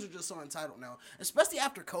customers are just so entitled now, especially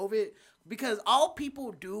after COVID. Because all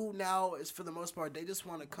people do now is, for the most part, they just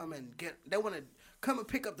want to come and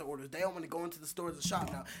pick up the orders. They don't want to go into the stores and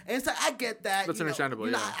shop now. And it's like, I get that. That's understandable.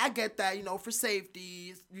 Yeah, I get that. For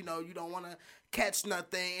safety, you don't want to catch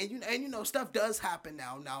nothing, and stuff does happen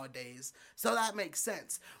nowadays. So that makes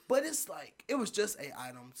sense. But it's like, it was just 8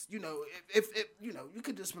 items. If you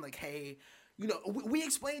could just be like, hey. We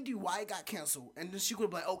explained to you why it got canceled, and then she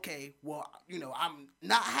could be like, okay, well, I'm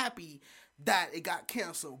not happy that it got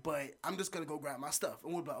canceled, but I'm just gonna go grab my stuff,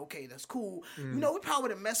 and we'll be like, okay, that's cool. We probably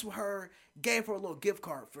would have messed with her, gave her a little gift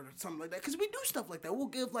card for something like that, because we do stuff like that. We'll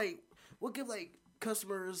give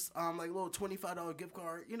customers like a little $25 gift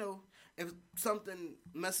card, if something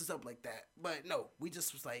messes up like that. But no, we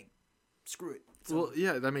just was like, screw it. So, well,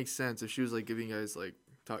 yeah, that makes sense. If she was like giving you guys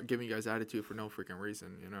attitude for no freaking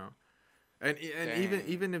reason, And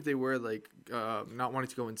even if they were like not wanting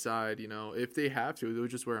to go inside, if they have to, they would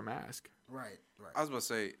just wear a mask. Right. I was about to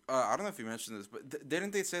say, I don't know if you mentioned this, but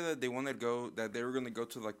didn't they say that they were going to go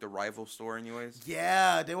to like the rival store anyways?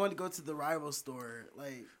 Yeah, they wanted to go to the rival store.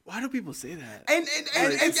 Like, why do people say that? And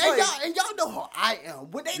y'all know how I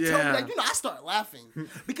am. When they told me that, I started laughing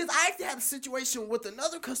because I actually had a situation with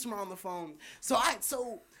another customer on the phone.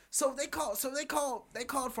 So they called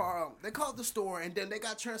the store, and then they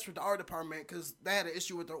got transferred to our department because they had an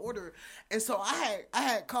issue with their order. And so I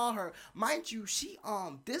had called her. Mind you, she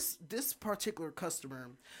this particular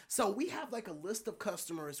customer. So we have like a list of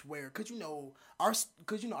customers where, cause our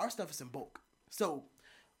stuff is in bulk. So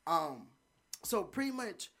pretty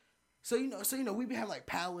much, we be having like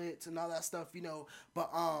pallets and all that stuff,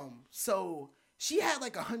 But so she had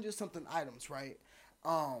like 100-something items, right?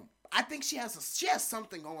 I think she has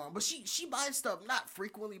something going on, but she buys stuff not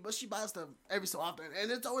frequently, but she buys stuff every so often, and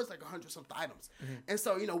it's always like 100-something items. Mm-hmm. And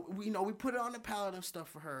so we put it on the pallet and stuff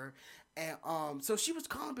for her, and so she was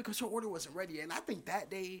calling because her order wasn't ready, and I think that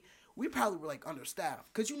day we probably were like understaffed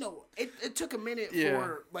because it took a minute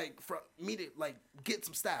for me to like get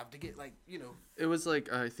some staff to get It was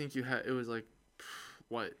like, I think it was like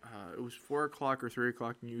what it was 4 o'clock or 3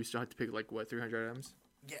 o'clock, and you still had to pick like 300 items.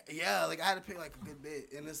 Yeah, like I had to pick like a good bit,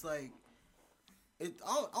 and it's like, I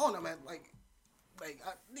don't know, man. They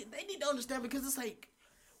need to understand, because it's like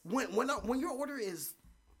when your order is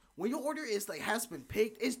like has been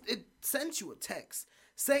picked, it sends you a text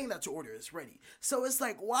saying that your order is ready. So it's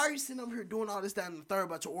like, why are you sitting up here doing all this, that, and the third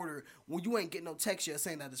about your order when you ain't getting no text yet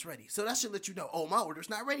saying that it's ready? So that should let you know, oh, my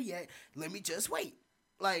order's not ready yet. Let me just wait.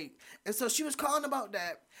 And so she was calling about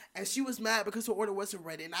that, and she was mad because her order wasn't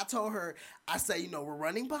ready. And I told her, I said, we're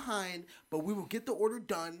running behind, but we will get the order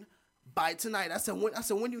done by tonight. I said,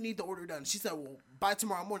 when do you need the order done? She said, well, by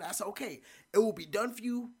tomorrow morning. I said, okay, it will be done for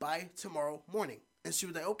you by tomorrow morning. And she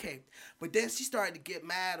was like, okay. But then she started to get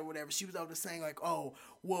mad or whatever. She was over there saying like, oh,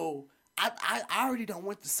 well, I already done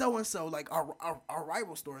went to so and so, like our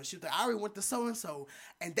rival store. She was like, I already went to so and so,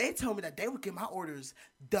 and they told me that they would get my orders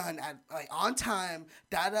done at like on time.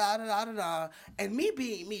 Da da da da da da. And me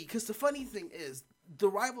being me, because the funny thing is, the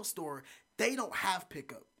rival store, they don't have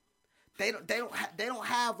pickup. They don't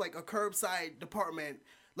have like a curbside department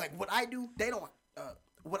like what I do. They don't.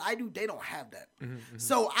 They don't have that.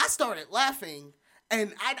 So I started laughing.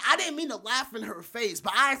 And I didn't mean to laugh in her face,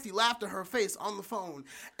 but I actually laughed in her face on the phone.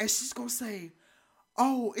 And she's going to say,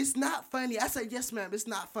 oh, it's not funny. I said, yes, ma'am, it's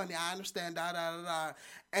not funny. I understand, da, da, da, da.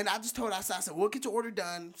 And I just told her, I said, we'll get your order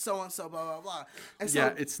done, so-and-so, blah, blah, blah. And so,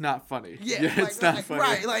 yeah, it's not funny. Yeah, like, it's not funny.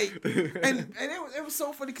 Right, like, and it was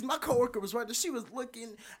so funny because my coworker was right there. She was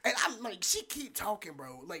looking, and I'm like, she keep talking,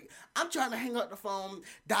 bro. Like, I'm trying to hang up the phone,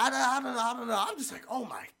 da-da-da-da-da-da. I'm just like, oh,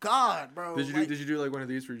 my God, bro. Did you do like one of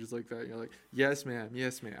these where you're just like that? You're like, yes, ma'am,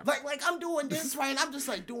 yes, ma'am. Like I'm doing this, right? And I'm just,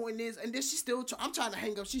 like, doing this. And then she's still, I'm trying to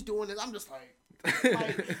hang up. She's doing this. I'm just like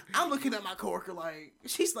I'm looking at my coworker like,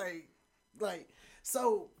 she's like,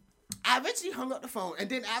 so I eventually hung up the phone. And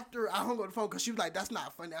then after I hung up the phone, because she was like, that's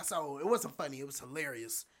not funny. I said, oh, it wasn't funny. It was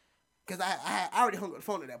hilarious. Because I already hung up the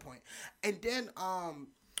phone at that point. And then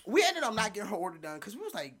we ended up not getting her order done because we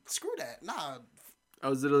was like, screw that. Nah. I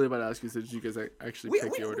was literally about to ask you, so did you guys actually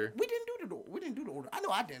pick the order? We didn't do the order. I know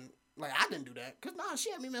I didn't. Like, I didn't do that. Because,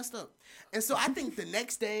 she had me messed up. And so I think the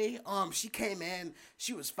next day, she came in.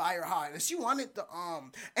 She was fire hot. And she wanted the,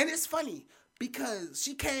 and it's funny. Because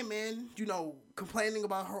she came in, complaining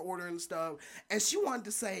about her order and stuff. And she wanted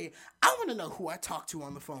to say, I want to know who I talked to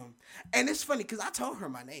on the phone. And it's funny because I told her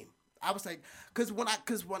my name. I was like, because when I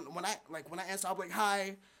answer, I was like,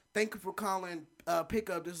 hi, thank you for calling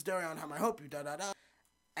pickup. This is Darion. How may I help you? Da, da, da.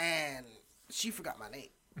 And she forgot my name.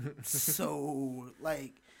 So,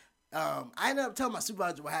 I ended up telling my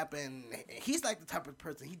supervisor what happened. He's like the type of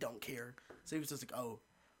person, he don't care. So he was just like, oh,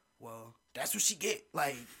 well, that's what she get.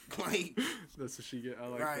 Like that's what she get. I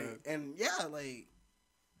like right. that. And yeah,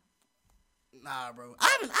 nah, bro.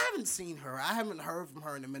 I haven't seen her. I haven't heard from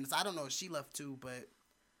her in a minute. So I don't know if she left too, but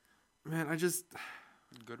man,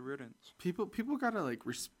 good riddance. People gotta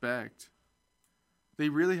respect. They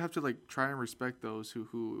really have to try and respect those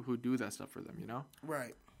who do that stuff for them,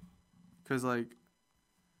 Right. Because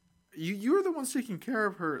you're the ones taking care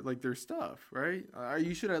of her, their stuff, right?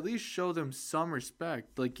 You should at least show them some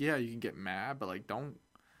respect. Yeah, you can get mad, but don't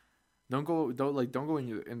go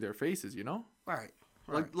in their faces, Right.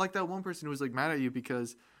 Like that one person who was mad at you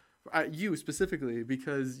because, you specifically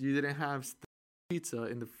because you didn't have pizza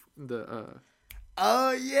in the.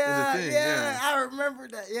 Oh yeah, yeah, I remember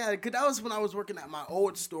that. Yeah, because that was when I was working at my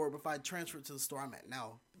old store before I transferred to the store I'm at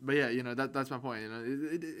now. But yeah, that's my point.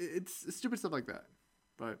 It's stupid stuff like that,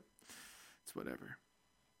 but it's whatever.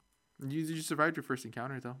 You survived your first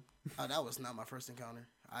encounter though. Oh, that was not my first encounter.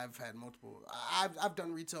 I've had multiple. I've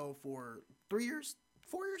done retail for 3 years,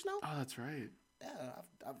 4 years now. Oh, that's right.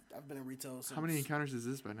 Yeah, I've been in retail since. How many encounters is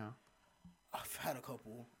this by now? I've had a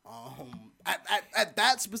couple. At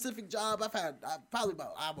that specific job, I've probably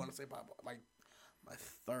about, I want to say about my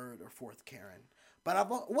third or fourth Karen. But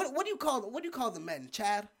what do you call the men?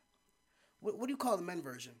 Chad? What do you call the men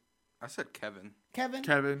version? I said Kevin.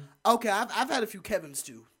 Kevin. Okay, I've had a few Kevins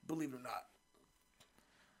too. Believe it or not.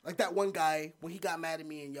 Like that one guy when he got mad at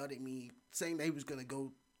me and yelled at me, saying that he was gonna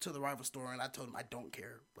go to the rival store, and I told him I don't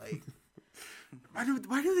care. Why do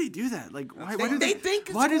they do that? Why do they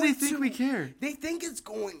think we care? They think it's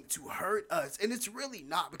going to hurt us, and it's really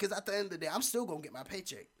not, because at the end of the day, I'm still gonna get my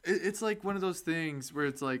paycheck. It's like one of those things where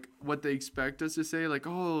it's what they expect us to say,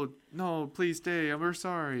 oh no, please stay, we're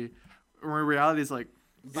sorry. Or in reality, it's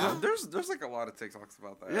there's a lot of TikToks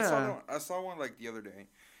about that. Yeah. I saw one the other day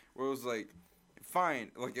where it was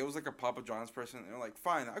fine, it was a Papa John's person, and they're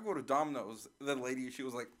fine, I go to Domino's. The lady, she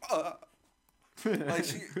was she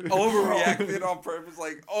overreacted on purpose.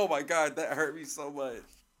 Oh my God, that hurt me so much.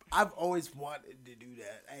 I've always wanted to do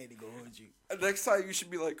that. I had to go hold you. Next time you should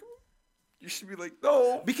be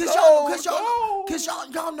no, because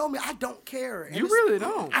y'all know me. I don't care. And you really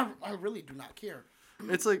don't. I really do not care.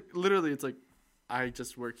 It's literally, it's I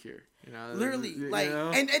just work here. Literally,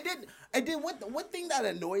 and then one thing that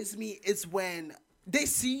annoys me is when they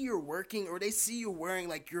see you're working, or they see you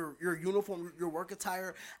wearing your uniform, your work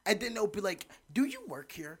attire, and then they'll be like, "Do you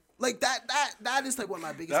work here?" That is one of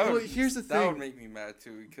my biggest. Here's the thing. That would make me mad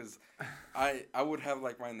too, because I would have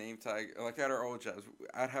my name tag, at our old jobs,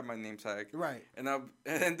 I'd have my name tag, right,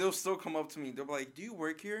 and they'll still come up to me. They'll be like, "Do you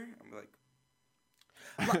work here?"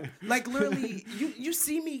 I'm literally, you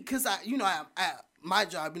see me because my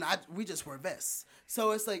job, we just wear vests.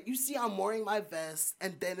 So it's like, you see I'm wearing my vest,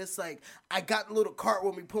 and then it's like, I got the little cart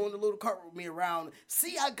with me, pulling the little cart with me around.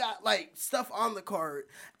 See, I got, like, stuff on the cart.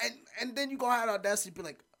 And then you go out audacity and be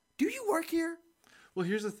like, do you work here? Well,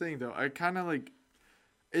 here's the thing, though. I kind of, like,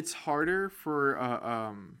 it's harder for,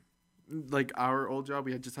 like, our old job.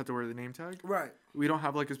 We just had to wear the name tag. Right. We don't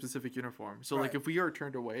have, like, a specific uniform. So, like, Right. if we are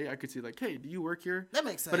turned away, I could see, like, hey, do you work here? That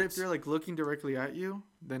makes sense. But if they're, like, looking directly at you,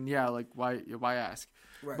 then, yeah, like, why ask?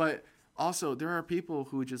 Right. But also, there are people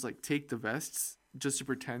who just, like, take the vests just to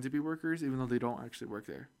pretend to be workers, even though they don't actually work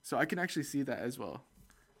there. So I can actually see that as well.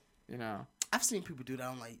 You know? I've seen people do that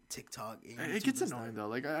on, like, TikTok. And It gets YouTube and annoying, stuff. though.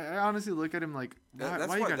 Like, I honestly look at him like, why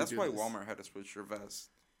you gotta That's do why this? Walmart had to switch their vests.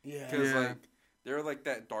 Yeah. Because Yeah. like they're like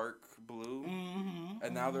that dark blue,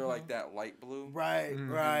 and now they're like that light blue. Right, Mm-hmm.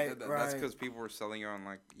 right, That's right. because people were selling it on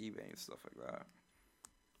like eBay and stuff like that,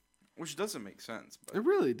 which doesn't make sense. But It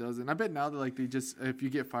really doesn't. I bet now that like they just if you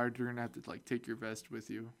get fired, you're gonna have to like take your vest with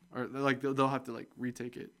you, or like they'll have to like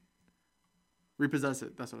retake it, repossess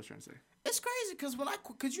it. That's what I was trying to say. It's crazy because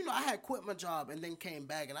I had quit my job and then came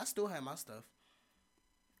back and I still had my stuff.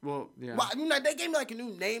 Well, yeah. Well, they gave me like a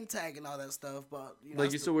new name tag and all that stuff, but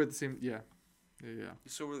Like you still wear the same. Yeah. you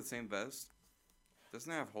still wear the same vest.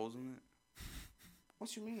 Doesn't it have holes in it?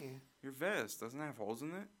 What you mean? Your vest doesn't it have holes in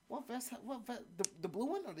it? What vest? What vest? The blue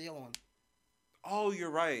one or the yellow one? Oh, you're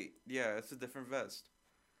right. Yeah, it's a different vest.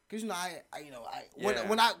 Because Yeah.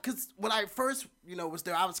 when I first was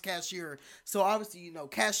there, I was cashier, so obviously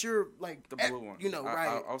cashier like The blue one.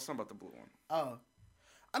 right. I was talking about the blue one. Oh,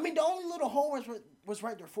 I mean the only little hole was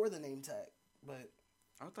right there for the name tag, but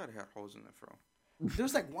I thought it had holes in it, bro.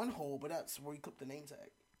 there's like one hole, but that's where you clip the name tag.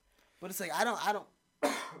 But it's like I don't.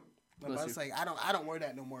 But it's like I don't wear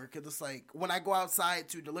that no more because it's like when I go outside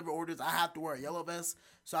to deliver orders, I have to wear a yellow vest,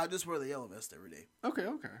 so I just wear the yellow vest every day. Okay.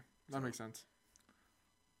 That makes sense.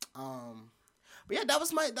 But yeah, that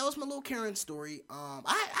was my little Karen story. I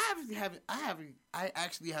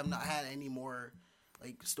actually have not had any more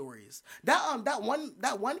like stories. That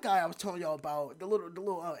one guy I was telling y'all about, the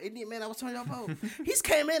little Indian man I was telling y'all about, he's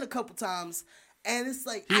came in a couple times. And it's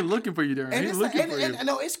like He's looking for you, Darren. and He's it's like, looking for you. and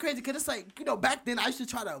no, it's crazy because it's like back then I used to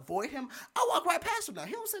try to avoid him. I walk right past him now.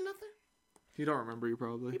 He don't say nothing. He don't remember you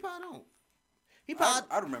probably. He probably don't. He probably.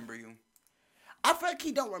 I remember you. I feel like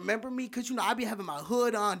he don't remember me because I be having my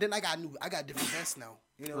hood on. Then I got different vests now.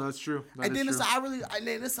 Well, that's true. And then it's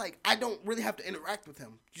like I don't really have to interact with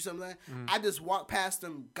him. You see what I'm saying? I just walk past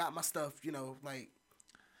him, got my stuff. Like.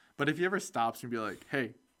 But if he ever stops and be like,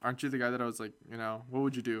 "Hey, aren't you the guy that I was like, what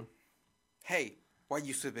would you do?" Hey, why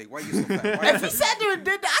you so big? Why you so fat? Why If he sat there and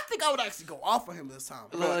did that, I think I would actually go off on him this time.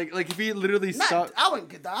 Like if he literally stopped. I wouldn't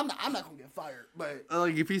get that. I'm not gonna get fired. But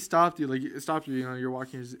Like if he stopped you, you're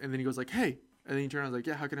walking, and then he goes like, "Hey," and then you turn around like,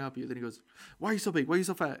 "Yeah, how can I help you?" Then he goes, "Why are you so big? Why are you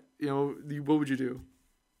so fat?" What would you do?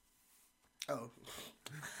 oh,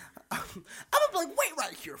 I'm gonna be like, wait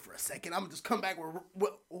right here for a second. I'm gonna just come back with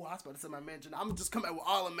I was about to say my mansion. I'm gonna just come back with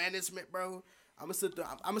all the management, bro. I'm gonna sit there.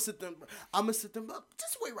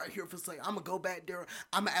 Just wait right here for a second. I'm gonna go back there.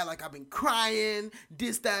 I'm gonna act like I've been crying,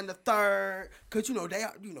 this, that, and the third, cause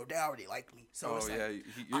they already like me. So it's yeah,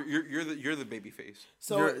 like, you're the baby face.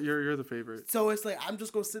 so You're the favorite. so it's like I'm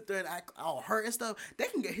just gonna sit there and act all hurt and stuff. They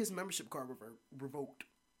can get his membership card revoked,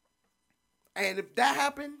 and if that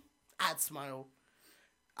happened, I'd smile.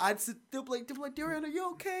 I'd sit there like, Darren, are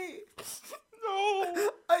you okay? No,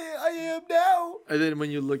 I am now. And then when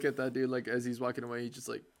you look at that dude, like as he's walking away, you just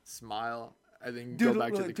like smile and then go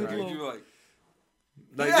back to the car. You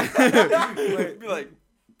Like, be like,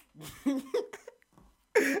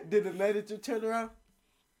 Did the manager turn around?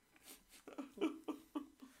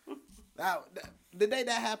 The day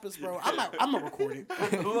that happens, bro, I'm a recording.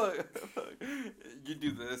 look, you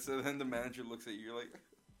do this, and then the manager looks at you. You're like,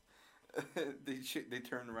 they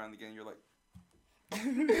turn around again. You're like,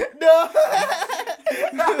 No,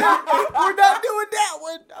 we're not doing that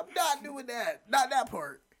one. I'm not doing that. Not that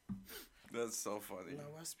part. that's so funny. No,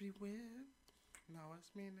 it's me whip. No, it's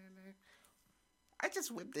me. I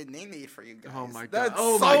just whipped the name for you guys. oh my god! That's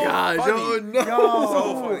Oh so my god! funny. No, no.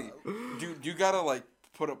 So funny. You gotta like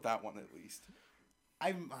put up that one at least.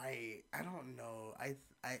 I don't know. I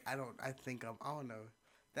think I don't know.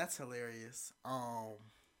 That's hilarious.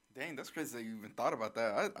 Dang, that's crazy that you even thought about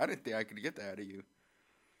that. I didn't think I could get that out of you.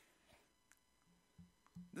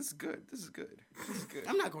 This is good.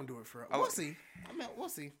 I'm not gonna do it for. We'll see. We'll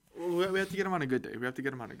see. We have to get him on a good day.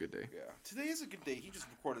 Yeah. Today is a good day. He just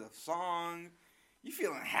recorded a song. You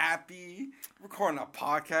feeling happy? Recording a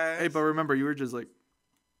podcast. Hey, but remember, you were just like,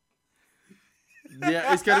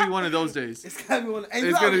 yeah, it's gotta be one of those days. It's gotta be one.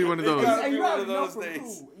 It's gotta be one of those. gotta be You one already of know those from days.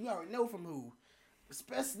 who. You already know from who.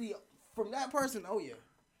 especially from that person. Oh yeah.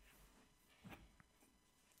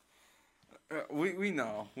 We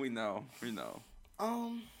know.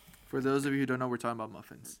 For those of you who don't know, we're talking about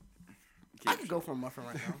muffins. I could go for a muffin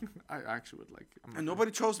right now. I actually would like a muffin. And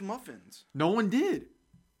nobody chose muffins. No one did.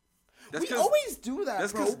 That's We always do that,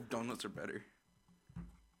 That's bro. because donuts are better.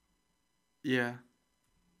 Yeah.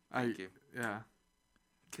 Thank you. Yeah.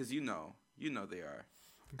 Because you know they are.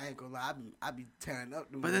 I ain't gonna lie, I be tearing up.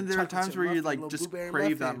 But then there are times where you like just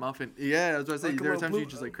crave that muffin. Yeah, that's what I say. There are times you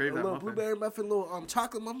just like crave that little muffin. blueberry muffin, little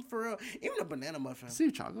chocolate muffin for real. Even a banana muffin. See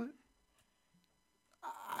chocolate?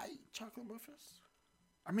 I eat chocolate muffins.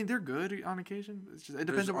 I mean, they're good on occasion. It's just it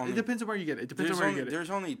depends on where you get it. It depends on where you get it. There's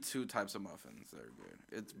only two types of muffins that are good.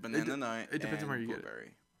 It's banana nut. It depends on and where you get it.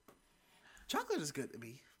 blueberry. Chocolate is good to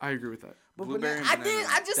me. I agree with that. But Blueberry banana, and banana.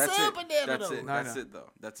 I just That's said it. banana That's though. it. No, I That's know. it though.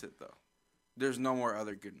 That's it though. There's no more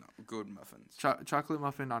other good muffins. Chocolate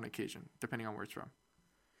muffin on occasion, depending on where it's from.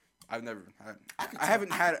 I've never had. I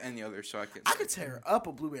haven't had any other, so I can. I could tear up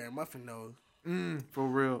a blueberry muffin though. For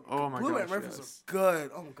real. Oh my Blueberry gosh. muffins Yes. are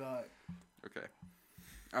good. Oh my god. Okay.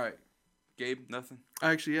 All right. Gabe, nothing.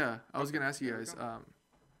 Actually, yeah. I was gonna ask you guys.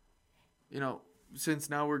 You know, since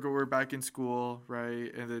now we're back in school,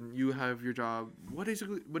 right? And then you have your job. What is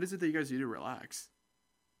it that you guys do to relax?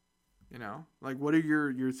 You know, like what are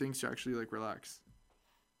your things to actually like relax?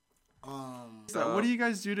 So what do you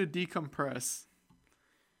guys do to decompress?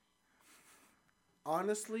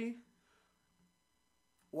 Honestly,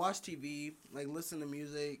 watch TV, like listen to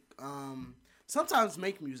music. Sometimes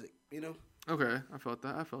make music. You know. Okay, I felt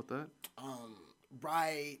that.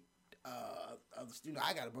 Write. You know,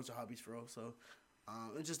 I got a bunch of hobbies for real, so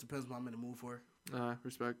it just depends what I'm in the mood for.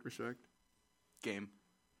 Respect. Game,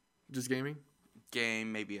 Just gaming.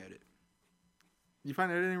 maybe edit. You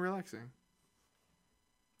find editing relaxing?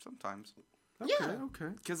 Sometimes. Okay, Yeah. okay.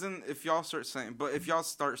 Because then if y'all start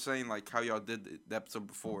saying like how y'all did the episode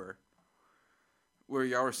before, where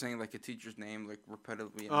y'all were saying like a teacher's name like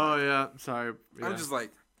repetitively. Oh yeah, sorry. Yeah. I'm just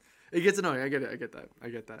like, It gets annoying. I get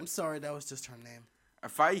that. I'm sorry, that was just her name.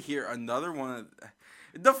 if I hear another one,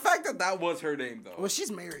 the fact that was her name though. Well,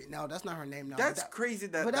 she's married now. That's not her name now. That's crazy.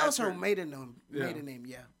 But that that's was her maiden name. Yeah. Maiden name,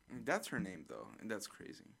 yeah. That's her name though, and that's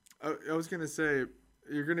crazy. I was gonna say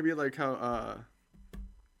you're gonna be like how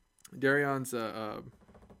Darion's damn,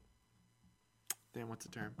 what's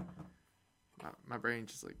the term? My brain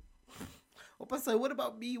just like Well, I say, what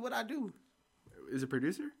about me? What I do? is a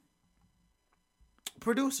producer.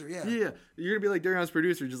 Producer, yeah. Yeah, you're gonna be like Darion's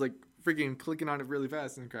producer, just like freaking clicking on it really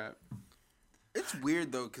fast and crap. It's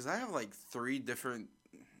weird though, cause I have like 3 different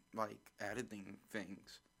like editing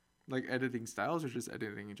things, Like editing styles or just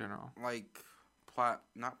editing in general. like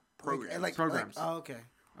not programs. Programs. oh, okay.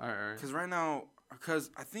 All right. Cause right now,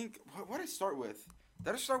 I think what did I start with?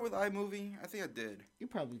 Did I start with iMovie? I think I did. You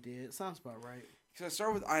probably did. Sounds about right. Cause I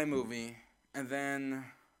started with iMovie, and then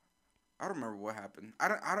I don't remember what happened.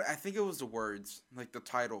 I think it was the words, like the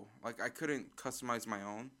title. Like I couldn't customize my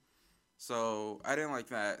own, so I didn't like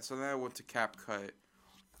that. So then I went to CapCut.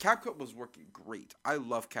 CapCut was working great. I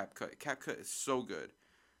love CapCut. CapCut is so good,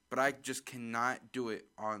 but I just cannot do it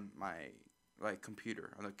on my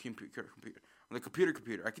computer, on the computer. On the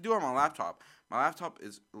computer. I can do it on my laptop. My laptop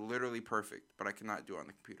is literally perfect, but I cannot do it on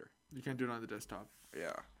the computer. You can't do it on the desktop.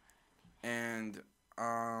 Yeah. And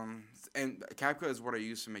CapCut is what I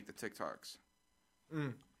use to make the TikToks.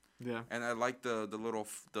 Yeah. And I like the little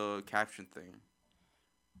the caption thing.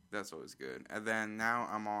 That's always good. And then now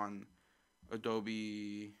I'm on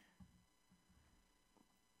Adobe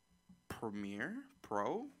Premiere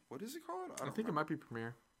Pro. What is it called? I think it might be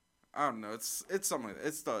Premiere. I don't know. It's something like that.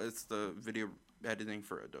 It's the video editing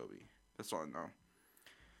for Adobe. That's all I know.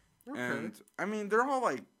 Okay. And I mean, they're all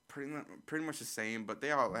like pretty much the same, but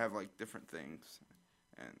they all have like different things.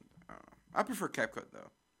 And I prefer CapCut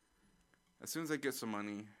though. As soon as I get some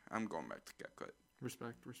money, I'm going back to CapCut.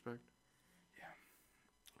 Respect.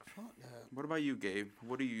 Fuck that. What about you, Gabe?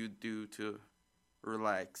 What do you do to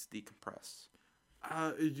relax, decompress?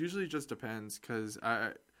 It usually just depends, cause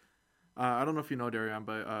I don't know if you know Darion,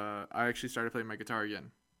 but I actually started playing my guitar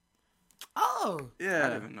again. Oh. Yeah. I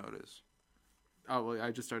didn't even notice. Oh well,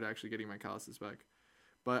 I just started actually getting my calluses back,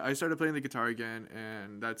 but I started playing the guitar again,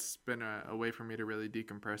 and that's been a way for me to really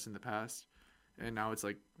decompress in the past. And now it's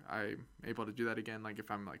like I'm able to do that again. Like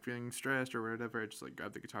if I'm like feeling stressed or whatever, I just like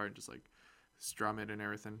grab the guitar and just like strum it and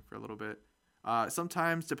everything for a little bit.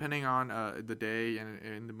 Sometimes, depending on the day and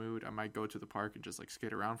in the mood, I might go to the park and just like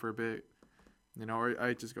skate around for a bit, you know, or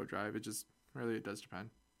I just go drive. It just really it does depend.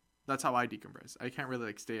 That's how I decompress. I can't really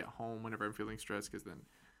like stay at home whenever I'm feeling stressed, because then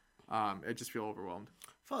I just feel overwhelmed.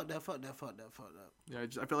 Fuck that. Yeah,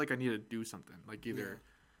 I feel like I need to do something, like either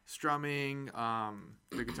strumming,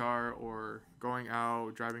 the guitar, or going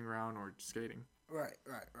out, driving around, or skating. Right.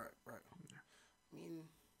 I mean,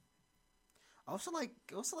 I also like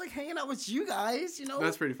hanging out with you guys. You know,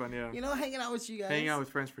 That's pretty fun, yeah. You know, hanging out with you guys. Hanging out with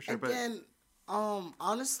friends for sure. And then,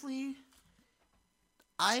 honestly,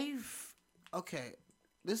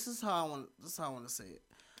 this is how I want to say it.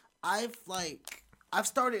 I've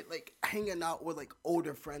started like hanging out with like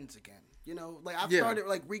older friends again. You know, like I've started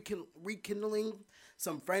like rekindling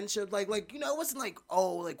some friendship. Like you know, it wasn't like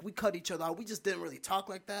like we cut each other out. We just didn't really talk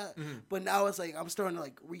like that. Mm-hmm. But now it's like I'm starting to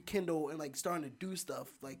like rekindle and like starting to do stuff.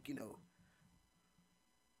 Like you know,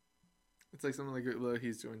 It's like something like what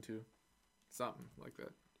he's doing too. Something like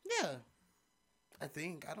that. yeah. I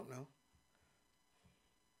think I don't know.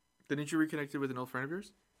 Didn't you reconnect with an old friend of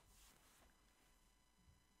yours?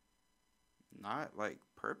 Not like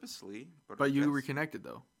purposely, but But I you guess- reconnected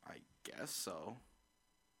though. I guess so.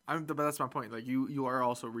 But that's my point. Like you are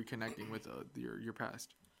also reconnecting with your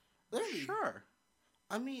past. Really? Sure.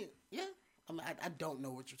 I mean, yeah. I mean, I don't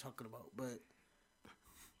know what you're talking about, but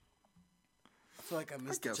I feel like I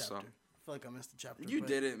missed the guess chapter. so. I feel like I missed the chapter. You but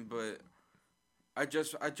didn't, but I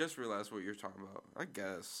just realized what you're talking about. I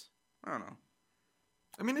guess. I don't know.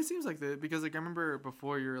 I mean, it seems like that because like I remember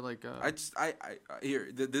before you're like. This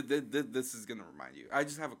is gonna remind you. I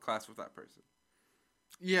just have a class with that person.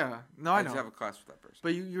 Yeah. No, I I know. just have a class with that person.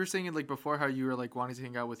 But you were saying it like before how you were like wanting to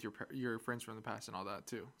hang out with your friends from the past and all that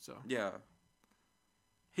too. So. Yeah.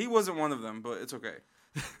 He wasn't one of them, but it's okay.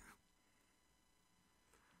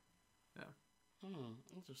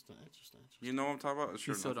 Interesting. You know what I'm talking about?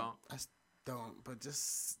 You still don't. I don't, but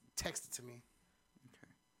just text it to me.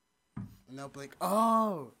 Okay. And they'll be like,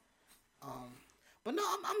 oh. But no,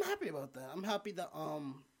 I'm happy about that. I'm happy that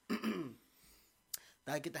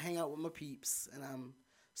that I get to hang out with my peeps, and I'm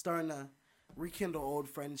starting to rekindle old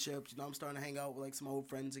friendships. You know, I'm starting to hang out with like some old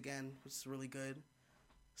friends again, which is really good.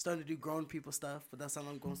 Starting to do grown people stuff, but that's all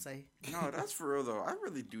I'm gonna say. No, that's for real though. I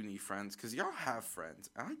really do need friends because y'all have friends,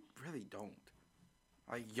 and I really don't.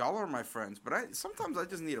 Like y'all are my friends, but sometimes I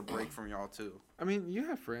just need a break from y'all too. I mean, you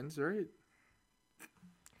have friends, right? You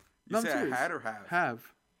No, I'm say I serious. had or have?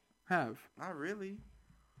 Have. Not really.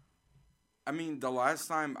 I mean, the last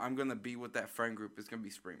time I'm gonna be with that friend group is gonna be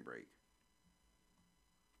spring break.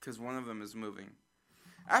 Cause one of them is moving.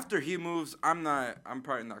 After he moves, I'm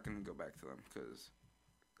probably not gonna go back to them because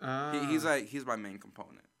he's my main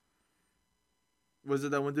component. Was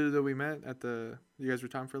it that one dude that we met at the? You guys were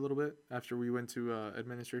talking for a little bit after we went to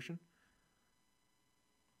administration.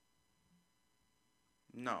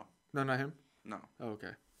 No, No, not him. no, Oh,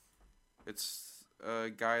 okay. it's a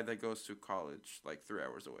guy that goes to college like 3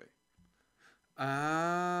 hours away.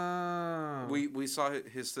 Ah. We saw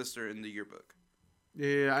his sister in the yearbook.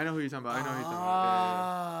 Yeah, I know who you're talking about. I know who you're talking about.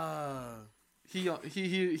 Ah.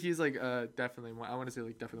 He's like definitely one. I want to say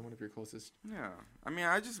like definitely one of your closest. Yeah, I mean,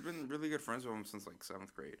 I just been really good friends with him since like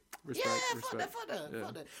 7th grade. Respect. Yeah, respect. fuck that. Yeah.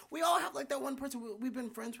 Fuck that. We all have like that one person we've been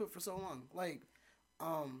friends with for so long. Like,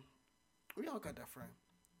 we all got that friend.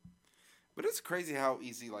 But it's crazy how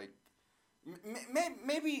easy, like,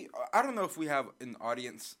 maybe, I don't know if we have an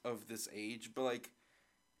audience of this age, but, like,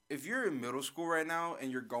 if you're in middle school right now and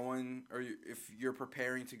you're going, or if you're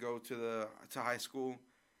preparing to go to high school,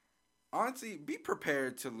 honestly, be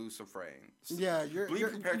prepared to lose some friends. Yeah, you're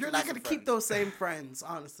not gonna keep those same friends,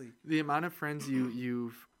 honestly. The amount of friends the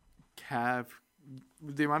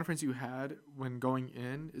amount of friends you had when going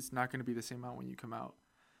in is not going to be the same amount when you come out.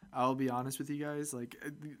 I'll be honest with you guys. Like,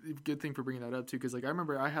 good thing for bringing that up too, because like I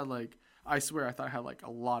remember I had like I swear I thought I had like a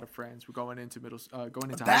lot of friends going into high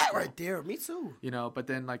That school. right there, me too. You know, but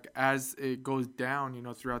then like as it goes down, you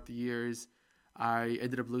know, throughout the years, I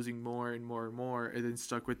ended up losing more and more and more, and then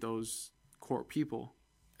stuck with those core people.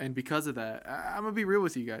 And because of that, I'm gonna be real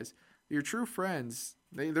with you guys. Your true friends,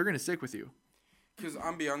 they're gonna stick with you. Because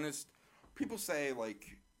I'm be honest, people say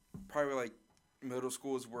like probably like middle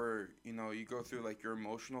school is where, you know, you go through like your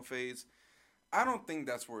emotional phase. I don't think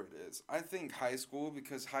that's where it is. I think high school,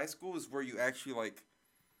 because high school is where you actually like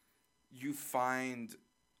you find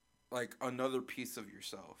like another piece of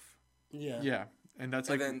yourself. Yeah, and that's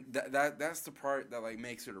And like then that's the part that like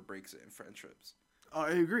makes it or breaks it in friendships. I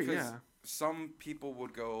agree. 'Cause Yeah, some people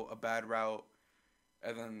would go a bad route,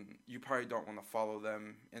 and then you probably don't want to follow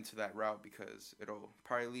them into that route because it'll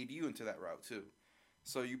probably lead you into that route too.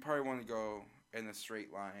 So you probably want to go in a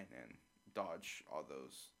straight line and dodge all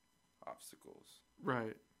those obstacles.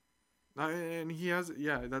 right. And he has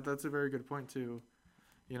that's a very good point too.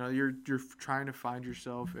 You know, you're trying to find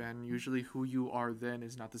yourself, and usually who you are then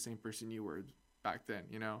is not the same person you were back then.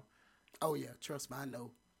 You know, Oh yeah, trust me, I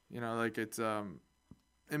know. You know, like it's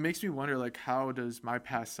it makes me wonder, like, how does my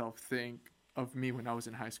past self think of me when I was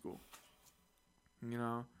in high school? You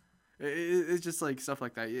know, it's just like stuff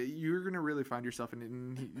like that. You're gonna really find yourself,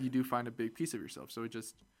 and you do find a big piece of yourself. So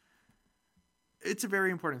it's a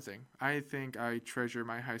very important thing. I think I treasure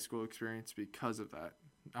my high school experience because of that.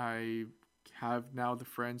 I have now the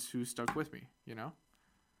friends who stuck with me, you know,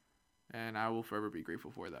 and I will forever be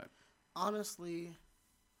grateful for that. Honestly,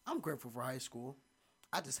 I'm grateful for high school.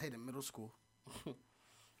 I just hated middle school.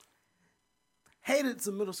 Hated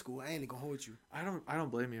some middle school. I ain't gonna hold you. I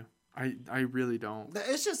don't blame you. I really don't.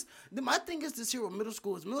 It's just my thing is this here with middle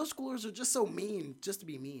school is middle schoolers are just so mean just to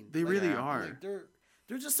be mean. They really are. Like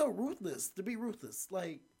they're just so ruthless to be ruthless.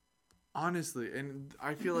 Like honestly, and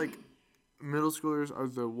I feel like middle schoolers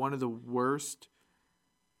are one of the worst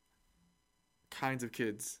kinds of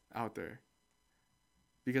kids out there.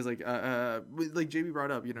 Because like JB brought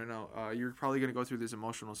up, you're probably gonna go through this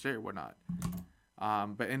emotional state or whatnot.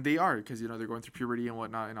 And they are, because they're going through puberty and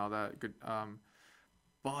whatnot and all that. Good.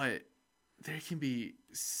 But they can be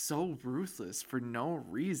so ruthless for no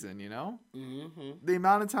reason, mm-hmm. The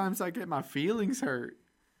amount of times I get my feelings hurt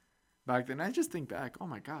back then, I just think back, oh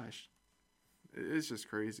my gosh, it's just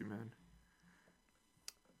crazy, man.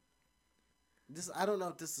 I don't know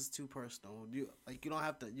if this is too personal. You don't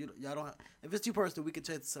have to. Y'all don't. If it's too personal, we can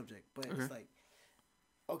change the subject. But okay. It's like,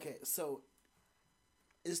 okay, so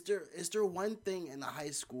is there one thing in the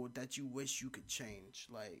high school that you wish you could change?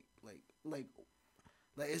 Like,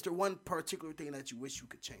 is there one particular thing that you wish you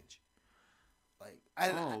could change?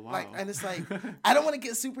 And it's like I don't want to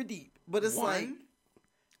get super deep, but it's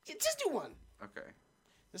just do one. Okay.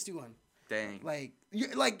 Just do one. Dang. You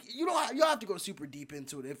don't have to go super deep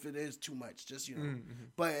into it if it is too much. Just Mm-hmm.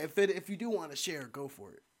 But if you do want to share, go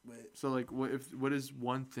for it. But so like what is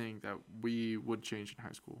one thing that we would change in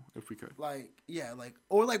high school if we could? What's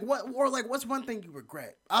one thing you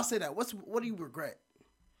regret? I'll say that. What do you regret?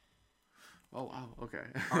 Oh wow. Okay.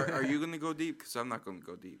 Are you gonna go deep? Because I'm not gonna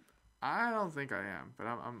go deep. I don't think I am, but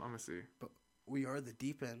I'm gonna see. But we are the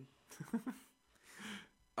deep end.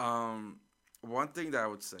 One thing that I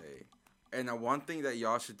would say, and one thing that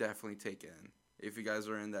y'all should definitely take in if you guys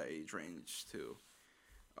are in that age range too.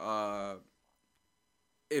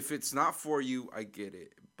 If it's not for you, I get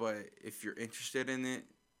it. But if you're interested in it,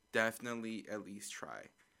 definitely at least try.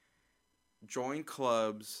 Join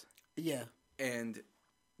clubs. Yeah. And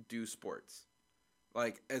do sports.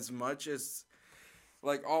 Like, as much as...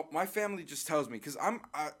 Like, all my family just tells me... Because I'm...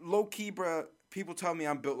 low-key, bruh, people tell me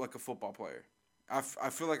I'm built like a football player. I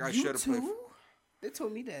feel like I should have played... They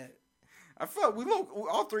told me that. I feel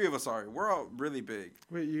all three of us are. We're all really big.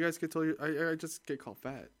 Wait, you guys get told... I just get called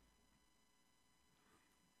fat.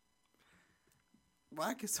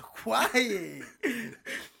 Why get so quiet? I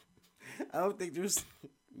don't think there's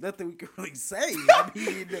nothing we can really say. I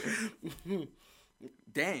mean,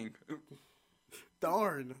 dang,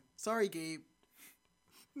 darn. Sorry, Gabe.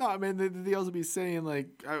 No, I mean they also be saying like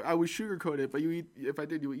I would sugarcoat it, but you eat. If I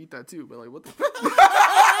did, you would eat that too. But like, what the?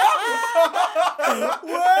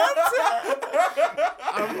 What?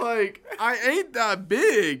 I'm like, I ain't that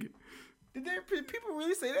big. Did people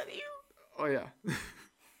really say that to you? Oh yeah.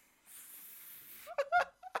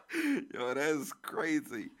 Yo, that is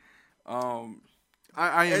crazy.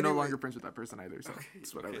 I am no longer friends with that person either, so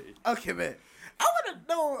it's whatever. Okay, man. I want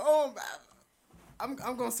to know. I'm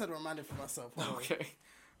gonna set a reminder for myself.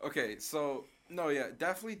 Okay. So no, yeah,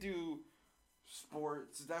 definitely do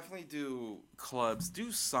sports. Definitely do clubs.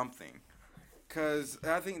 Do something, cause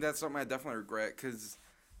I think that's something I definitely regret. Cause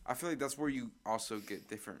I feel like that's where you also get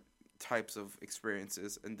different types of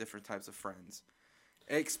experiences and different types of friends,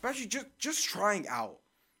 especially just trying out.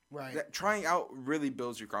 Right. Trying out really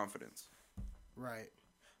builds your confidence. Right.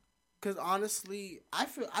 Because honestly,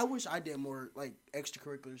 I wish I did more like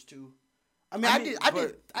extracurriculars too. I did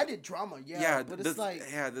drama, but it's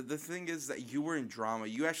the thing is that you were in drama.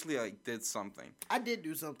 You actually like did something. I did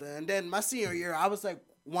do something, and then my senior year, I was like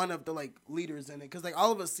one of the like leaders in it because like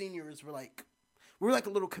all of us seniors were like, we were like a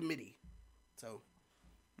little committee. So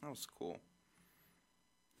that was cool.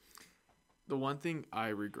 The one thing I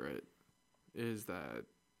regret is that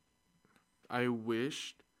I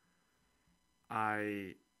wished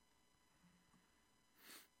I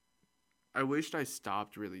wished I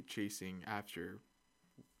stopped really chasing after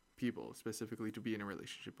people, specifically to be in a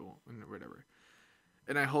relationship or whatever.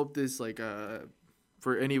 And I hope this, like,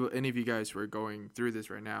 for any of you guys who are going through this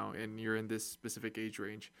right now and you're in this specific age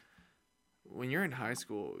range, when you're in high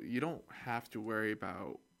school, you don't have to worry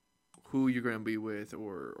about who you're going to be with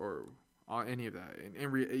or any of that.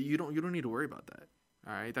 And you don't need to worry about that.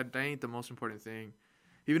 All right, that ain't the most important thing.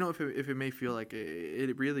 even though if it may feel like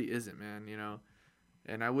it really isn't, man.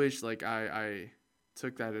 And I wish like I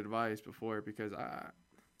took that advice before, because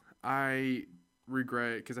I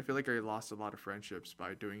regret, because I feel like I lost a lot of friendships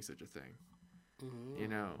by doing such a thing.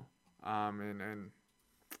 And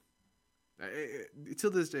till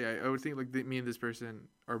this day, I would think like me and this person,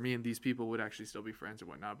 or me and these people, would actually still be friends and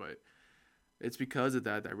whatnot, but it's because of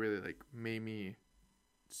that really like made me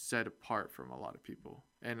set apart from a lot of people.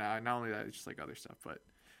 And not only that, it's just like other stuff. But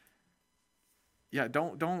yeah,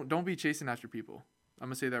 don't be chasing after people. I'm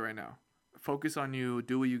gonna say that right now. Focus on you.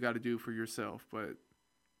 Do what you got to do for yourself, but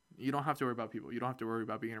you don't have to worry about people. You don't have to worry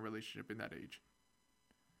about being in a relationship in that age.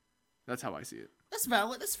 That's how I see it. That's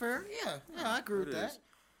valid. That's fair. Yeah, I agree with that.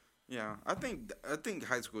 Yeah, I think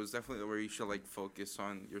high school is definitely where you should like focus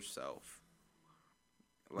on yourself.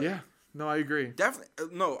 Like, yeah, no, I agree.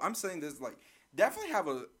 Definitely, no. I'm saying this like definitely have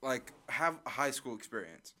a high school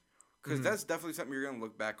experience, because that's definitely something you're gonna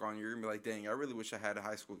look back on. You're gonna be like, dang, I really wish I had a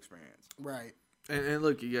high school experience. Right. And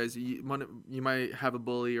look, you guys, you might have a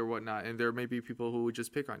bully or whatnot, and there may be people who would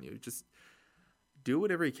just pick on you. Just do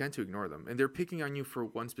whatever you can to ignore them. And they're picking on you for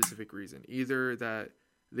one specific reason. Either that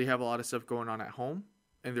they have a lot of stuff going on at home,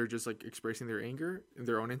 and they're just like expressing their anger and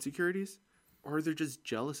their own insecurities, or they're just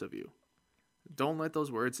jealous of you. Don't let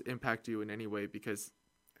those words impact you in any way, because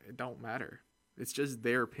it don't matter. It's just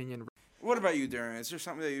their opinion. What about you, Darren? Is there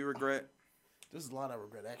something that you regret? There's a lot I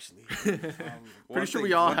regret, actually. Pretty sure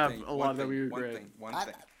we all have a lot that we regret. One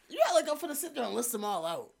thing. Yeah, like I'm finna sit there and list them all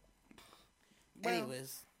out. Well,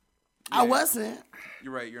 anyways, yeah. I wasn't.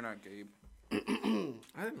 You're right. You're not Gabe.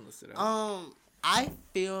 I didn't list it out. I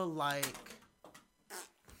feel like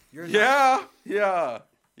you're Yeah.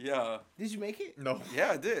 Did you make it? No.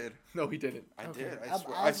 Yeah, I did. No, he didn't. I Okay. did. I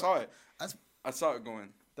swear. I saw it. I I saw it going.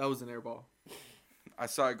 That was an air ball. I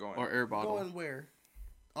saw it going. Or air bottle. Going where?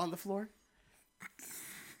 On the floor?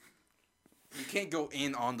 You can't go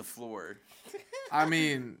in on the floor. I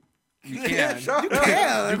mean, you can. Yeah, shut You up.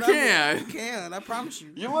 can. You can. You can. I promise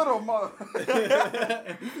you. You little mother.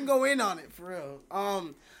 You can go in on it for real.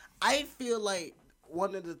 I feel like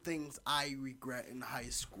one of the things I regret in high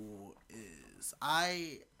school is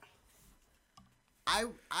I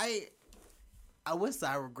wish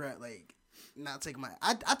I regret like not taking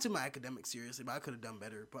I took my academics seriously, but I could have done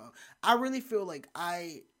better. But I really feel like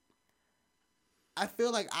I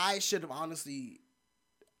feel like I should have honestly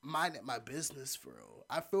minded my business for real.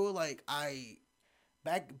 I feel like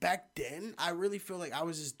back then I really feel like I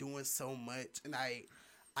was just doing so much, and I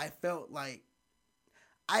felt like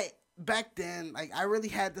back then like I really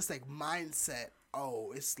had this like mindset.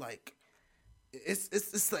 Oh, it's like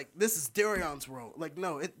it's like this is Darion's world. Like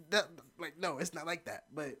no, it's not like that.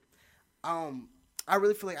 But I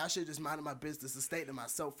really feel like I should have just minded my business and stayed to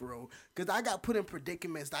myself for real, because I got put in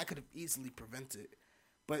predicaments that I could have easily prevented.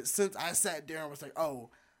 But since I sat there and was like,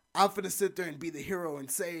 oh, I'm finna sit there and be the hero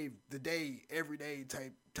and save the day every day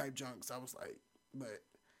type junks, I was like, but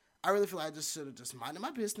I really feel like I just should have just minded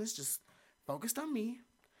my business, just focused on me.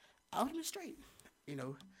 I would have been straight.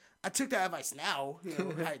 I took that advice now.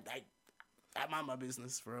 I mind my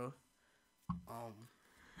business, bro.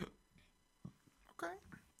 Okay.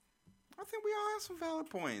 I think we all have some valid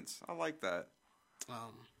points. I like that.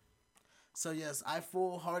 So yes, I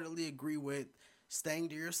full-heartedly agree with staying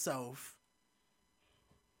to yourself.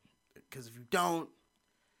 Because if you don't,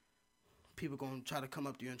 people gonna try to come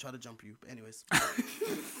up to you and try to jump you. But anyways.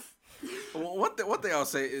 Well, what they all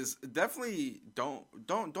say is definitely don't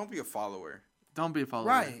be a follower. Don't be a follower.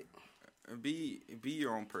 Right. Be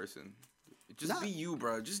your own person. Just be you,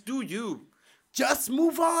 bro. Just do you. Just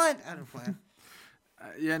move on. I don't plan.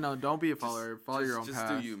 Yeah, no, don't be a follower. Follow your own path.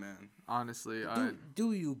 Just do you, man. Honestly,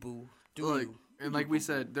 do you, boo? Do look, you? And like we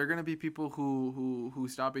said, there are gonna be people who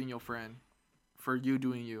stop being your friend for you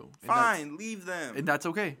doing you. And Fine, leave them. and that's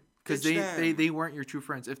okay, because Ditch they weren't your true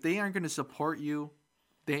friends. If they aren't gonna support you,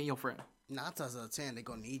 they ain't your friend. 9 times out of 10, they're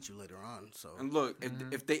gonna need you later on. So. And look,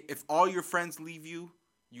 if all your friends leave you,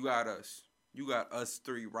 you got us. You got us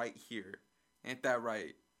 3 right here. Ain't that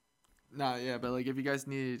right? Nah, yeah, but like if you guys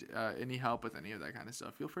need any help with any of that kind of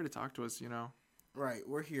stuff, feel free to talk to us. Right,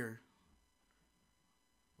 we're here.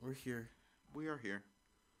 We're here. We are here.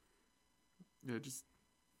 Yeah,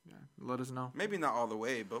 let us know. Maybe not all the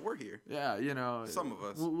way, but we're here. Yeah, Some of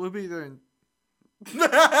us. We'll be there.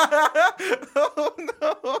 Oh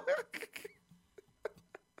no!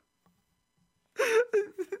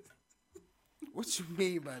 What you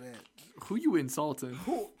mean by that? Who you insulting?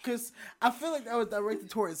 Because I feel like that was directed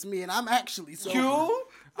towards me, and I'm actually so. You?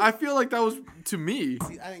 I feel like that was to me.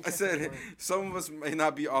 See, I didn't I catch said that word. some of us may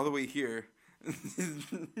not be all the way here.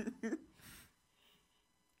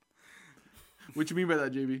 What you mean by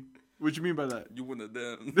that, JB? What you mean by that? You wouldn't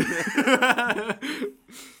have done.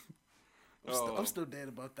 I'm still dead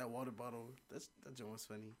about that water bottle. That joke was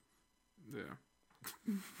funny.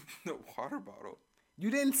 Yeah. The water bottle. You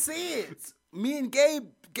didn't see it. Me and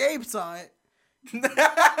Gabe saw it.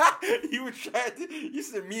 You were trying to. You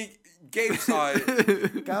said me and Gabe saw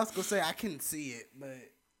it. I was gonna say I couldn't see it, but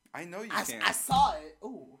I know you I can't. saw it.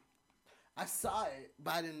 Ooh, I saw it,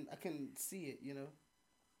 but I couldn't see it. You know.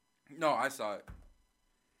 No, I saw it.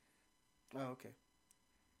 Oh, okay.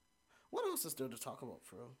 What else is there to talk about,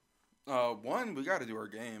 bro? One, we got to do our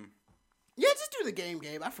game. Yeah, just do the game,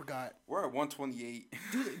 Gabe. I forgot. We're at 128.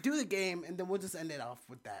 Do the game, and then we'll just end it off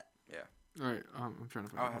with that. Yeah. All right. I'm trying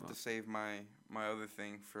to find. I'll have to save my other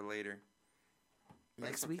thing for later. But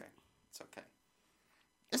Next it's week. okay. It's okay.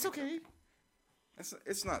 It's okay.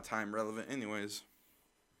 It's not time relevant, anyways.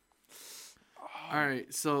 All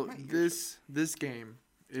right. So this game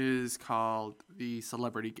is called the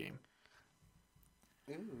Celebrity Game.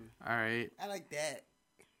 Ooh, All right. I like that.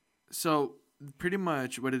 So pretty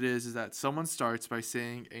much what it is that someone starts by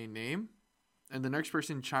saying a name, and the next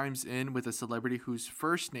person chimes in with a celebrity whose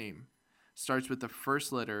first name starts with the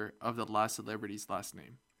first letter of the last celebrity's last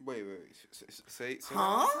name. Wait. Say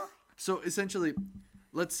Huh? So essentially,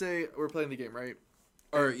 let's say we're playing the game, right?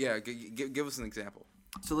 Or yeah, give us an example.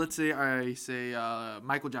 So let's say I say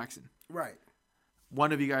Michael Jackson. Right.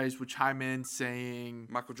 One of you guys would chime in saying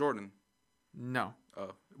Michael Jordan. no.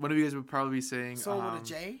 Oh. One of you guys would probably be saying So with a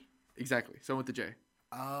J. Exactly. Someone with the J.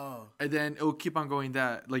 Oh. And then it will keep on going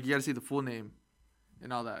that. Like, you got to say the full name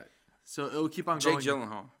and all that. So it will keep on Jake going.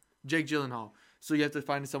 Gyllenhaal. Jake Gyllenhaal. So you have to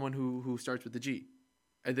find someone who starts with the G.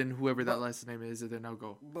 And then whoever that last name is, and then I'll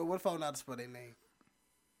go. But what if I don't know how to spell their name?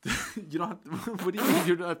 You don't have to, what do you mean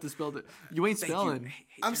you don't have to spell it? You ain't spelling.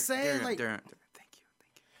 I'm saying, Darren, like- Darren, thank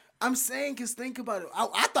you. I'm saying, cause think about it.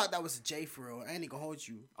 I thought that was a J for real. I ain't gonna hold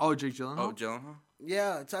you. Oh, Jake Gyllenhaal? Oh, Gyllenhaal.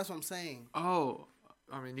 Yeah, that's what I'm saying. Oh.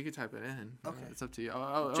 I mean, you can type it in. Okay. It's up to you.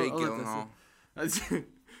 I'll Jake let this- Gyllenhaal.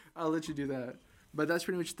 I'll let you do that. But that's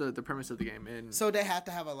pretty much the premise of the game. And So they have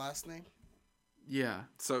to have a last name. yeah,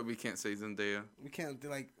 So we can't say Zendaya. We can't do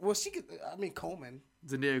like. Well, she could. I mean, Coleman.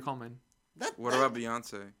 Zendaya Coleman. What about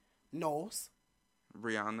Beyonce? Knowles?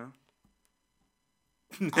 Rihanna?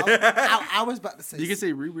 I was about to say. You can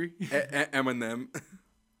say Riri. Eminem.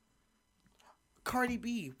 Cardi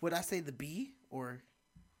B. Would I say the B or?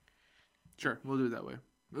 Sure, we'll do it that way.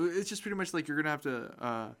 It's just pretty much like you're gonna have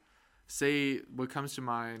to say what comes to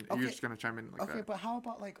mind. And Okay. you're just gonna chime in like Okay, that. but how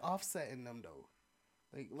about like offsetting them though?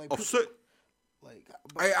 Like. Oh, shit. Like.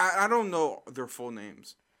 But, I don't know their full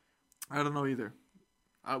names. I don't know either.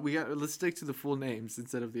 Let's stick to the full names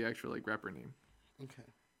instead of the actual like rapper name. okay.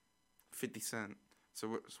 50 Cent.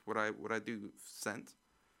 So what I do? Cent?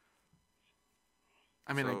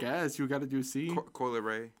 I mean, I So- guess you got to do C. Coyle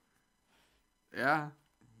Ray. Yeah,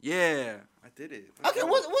 Yeah, I did it. Okay.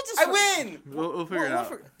 We'll just. I win. we'll figure it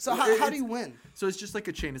out. So how do you win? So it's just like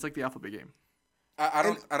a chain. It's like the alphabet game. I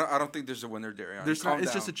don't think there's a winner, Darian. There's not. Calm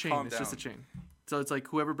It's just a down, chain. calm It's just a down. chain. So it's like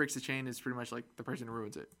whoever breaks the chain is pretty much like the person who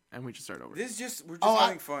ruins it, and we just start over. We're just Oh,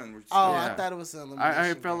 having fun. We're just Oh, Yeah. I thought it was an I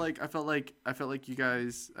elimination felt game. like you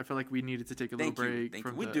guys. I felt like we needed to take a little Thank you, break thank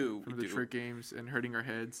from you. We the do, from we the do. trick games and hurting our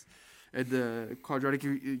heads, and the quadratic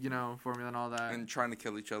formula and all that. and trying to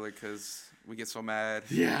kill each other because we get so mad.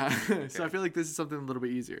 Yeah. So Okay. I feel like this is something a little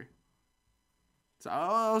bit easier. So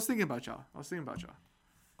I was thinking about y'all.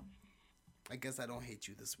 I guess I don't hate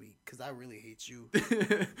you this week because I really hate you.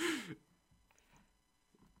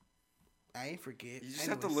 I ain't forget. You just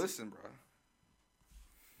have to listen, bro.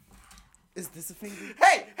 Is this a finger?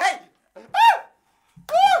 Hey! Ah!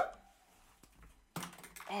 Ah!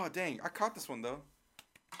 Oh, dang. I caught this one, though.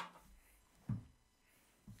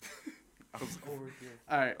 I was Over here.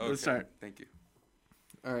 All right, Okay, let's start. Thank you.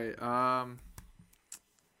 All right.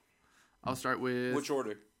 I'll start with Which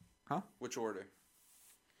order? Huh? Which order?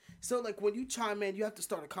 So, like, when you chime in, you have to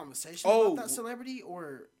start a conversation Oh. about that celebrity,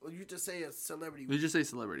 or you just say a celebrity? We just say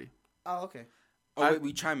celebrity. Oh, okay. Oh, I- wait,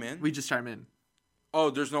 we chime in? We just chime in. Oh,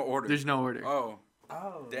 there's no order. There's no order. Oh,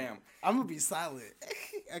 Oh, damn. I'm gonna be silent.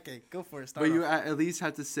 Okay, go for it. Start But you off. at least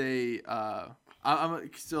have to say. I'm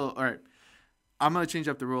still all right. I'm gonna change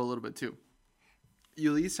up the rule a little bit too.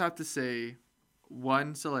 You at least have to say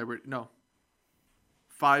one celebrity. No.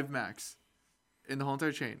 5 max, in the whole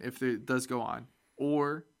entire chain if it does go on,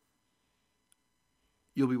 or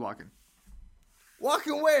you'll be walking.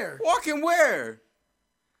 Walking where? Walking where?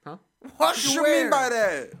 Huh? What Walking you where? mean by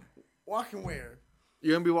that? Walking where?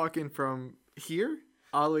 You're gonna be walking from here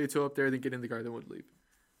all the way to up there, then get in the car, then would leave.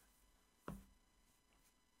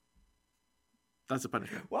 That's a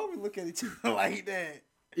punishment. Why would we look at each other like that?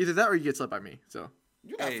 Either that or you get slapped by me. So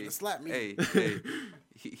You're not gonna slap me. Hey.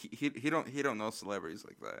 He don't know celebrities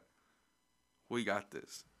like that. We got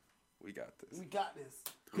this. We got this.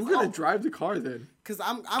 who's gonna drive the car then? Cause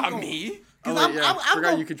I'm going, me? Cause Oh, wait, yeah. I'm Forgot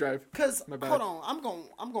going, you could drive. Cause My bad. hold on,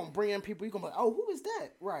 I'm gonna bring in people. You gonna be like, oh, who is that?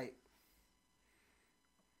 Right.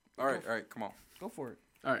 All right, come on. Go for it.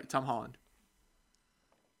 All right, Tom Holland.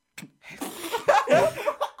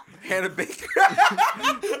 Hannah Baker.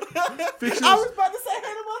 Fictional. I was about to say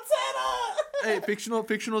Hannah Montana. Hey,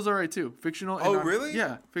 fictional's alright too. Fictional. And Oh, really?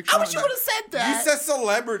 Yeah, I fictional. wish you would have said You that. said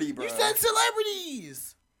celebrity, bro. You said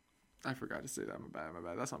celebrities. I forgot to say that. My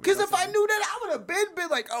bad. That's not me. Because That's if I not me. knew that, I would have been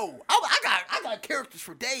like, oh, I got characters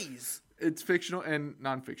for days. It's fictional and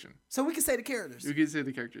non-fiction. So we can say the characters. You can say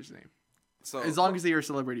the character's name So as long as they are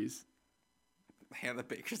celebrities. Hannah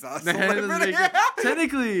Baker's not a The hand doesn't celebrity.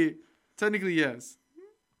 make technically, yes.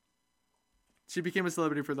 She became a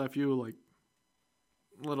celebrity for that few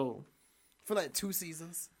little. For like 2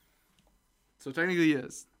 seasons. So technically,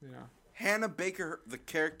 yes. Yeah. Hannah Baker, the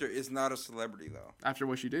character, is not a celebrity though. After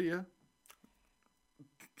what she did, yeah.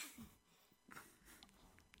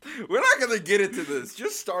 We're not gonna get into this.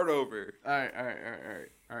 Just start over. All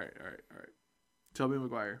right. Tobey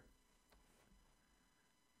Maguire.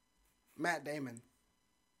 Matt Damon.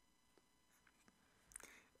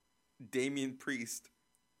 Damian Priest.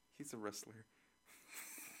 He's a wrestler.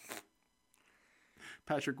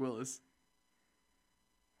 Patrick Willis.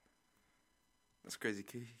 That's crazy.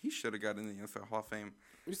 He should have got in the NFL Hall of Fame.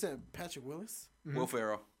 You said Patrick Willis? Will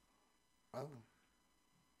Ferrell. Oh.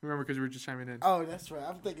 Remember, because we were just chiming in. Oh, that's right.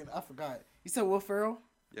 I forgot. You said Will Ferrell?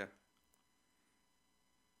 Yeah.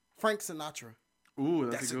 Frank Sinatra. Ooh,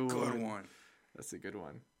 That's a good one. one. That's a good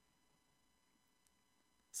one.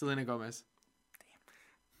 Selena Gomez.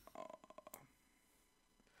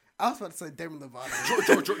 I was about to say Demi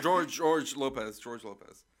Lovato. George Lopez. George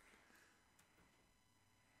Lopez.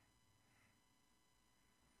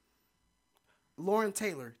 Lauren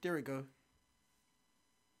Taylor. There we go.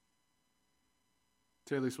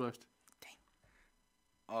 Taylor Swift.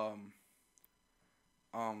 We're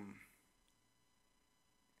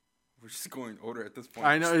just going order at this point.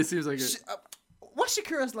 I know, it seems like it. What's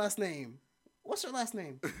Shakira's last name? What's her last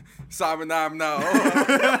name? Simon, I'm now.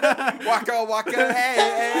 Waka,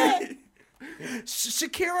 hey.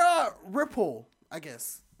 Shakira Ripple, I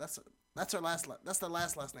guess. That's her last. That's the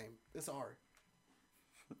last name. It's R.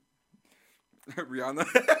 Rihanna.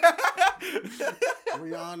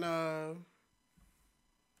 Rihanna.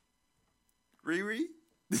 Riri.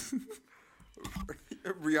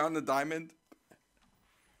 Rihanna Diamond.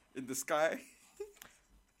 In the sky.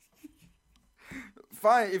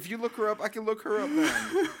 Fine, if you look her up, I can look her up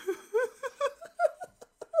then.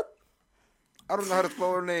 I don't know how to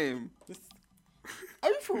spell her name. Are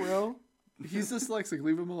you for real? He's dyslexic.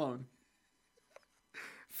 Leave him alone.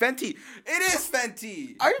 Fenty. It is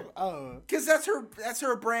Fenty. Are you? Oh. Cause that's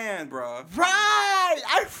her brand, bro. Right.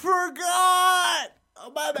 I forgot. Oh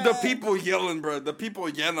my bad. The people yelling, bro. The people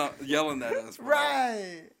yelling at us, bro.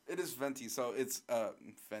 Right. It is Fenty, so it's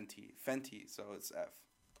Fenty. Fenty, so it's F.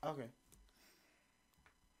 Okay.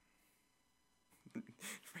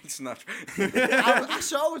 Frank Sinatra. I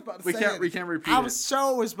sure was about to We say can't repeat I it. was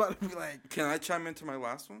sure was about to be like. Can I chime into my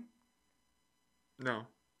last one? No.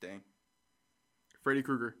 Dang. Freddy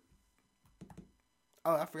Krueger.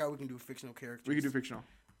 Oh, I forgot we can do fictional characters. We can do fictional.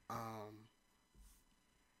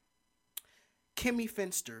 Kimmy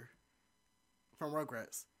Finster from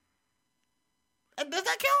Rugrats. Does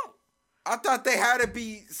that count? I thought they had to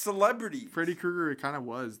be celebrities. Freddy Krueger, it kind of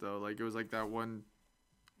was, though. Like, it was like that one.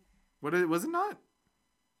 Was it not?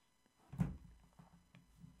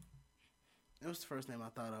 That was the first name I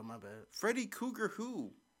thought of. My bad. Freddy Krueger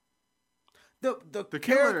who? The killer.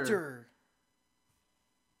 character.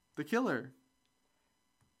 The killer.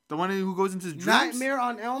 The one who goes into dreams? Nightmare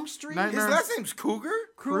on Elm Street. Nightmare- His last name's Cougar?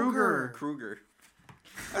 Krueger. Krueger.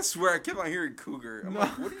 I swear, I kept on hearing Cougar. I'm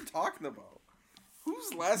like, what are you talking about?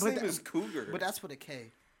 Whose last name is Cougar? But that's with a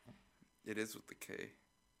K. It is with the K.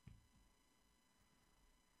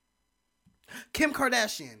 Kim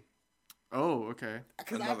Kardashian. Oh, okay.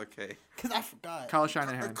 Another K. Because I forgot. Kyle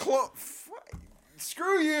Shanahan.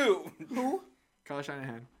 Screw you. Who? Kyle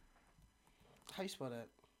Shanahan. How you spell that?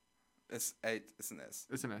 It's an S.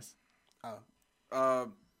 It's an S.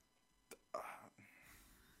 Oh.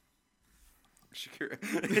 Shakira.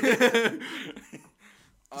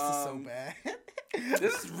 This is so bad.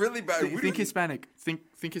 This is really bad. Think Hispanic.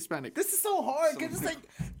 Think Hispanic. This is so hard because it's like,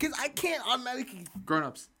 because I can't automatically.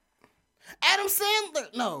 Grown-ups. Adam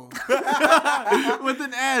Sandler. No. With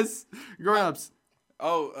an S. Grown-ups.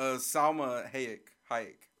 Oh, Salma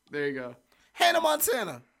Hayek. There you go. Hannah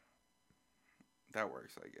Montana. That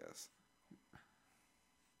works, I guess.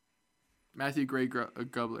 Matthew Gray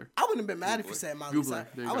Gubler. I wouldn't have been mad if you said Miley Googler. Cyrus.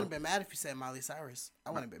 There I you wouldn't go. have been mad if you said Miley Cyrus.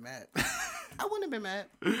 I wouldn't have been mad. I wouldn't have been mad.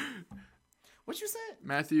 What you said?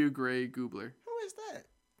 Matthew Gray Gubler. Who is that?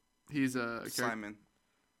 He's a Simon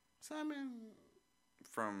Simon.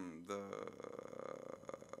 from the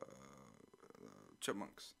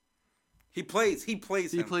Chipmunks. He plays He him.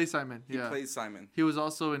 plays Simon. He Yeah. plays Simon. He was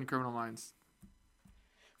also in Criminal Minds.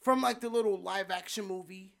 From like the little live action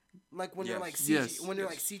movie, like when they're Yes. like Yes. when they're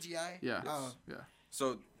like Yes. CGI. Yeah. Oh. Yeah.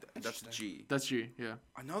 So that's Interesting. G. That's G. Yeah.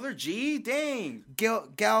 Another G? Dang. Gal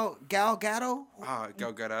Gadot. Gal Gadot.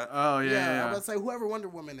 Oh yeah. I'm Yeah. about to say whoever Wonder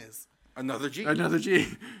Woman is. Another G. Another G.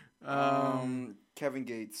 Kevin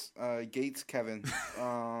Gates. Gates Kevin.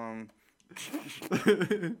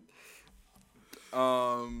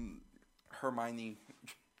 Hermione.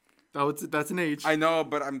 Oh, that's an H. I know,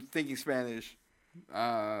 but I'm thinking Spanish.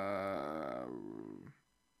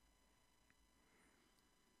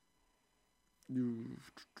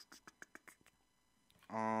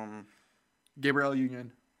 Gabriel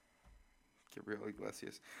Union. Gabriel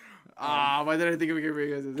Iglesias. Why did I think of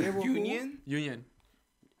Gabriel Iglesias? Gabriel who? Union? Union.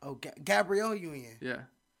 Oh, Gabrielle Union. Yeah.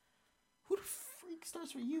 Who the freak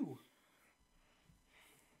starts with you?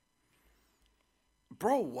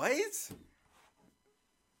 Bro, what?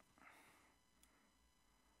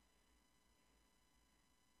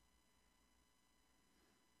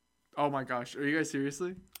 Oh my gosh. Are you guys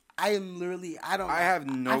seriously? I am literally. I don't. I have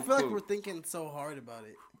no I feel like clue. we're thinking so hard about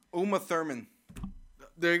it. Uma Thurman.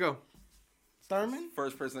 There you go. Thurman.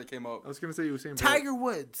 First person that came up. I was gonna say Usain Bolt. Tiger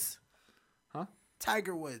Woods. Huh?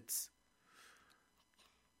 Tiger Woods.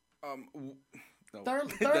 No.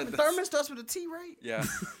 Thurman starts with a T, right? Yeah.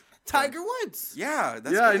 Tiger Woods. Yeah,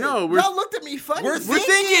 that's Yeah, I good. know. Y'all looked at me funny. We're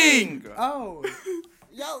thinking. Oh.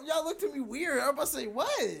 Y'all looked at me weird. I'm about to say what?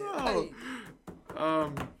 Oh.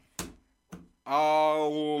 Like,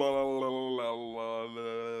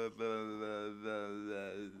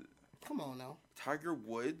 come on now. Tiger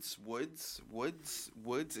Woods.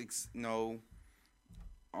 No.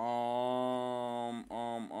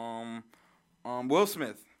 Will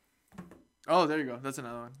Smith. Oh, there you go. That's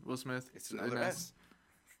another one. Will Smith. It's another Nice. S.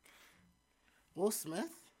 Will Smith.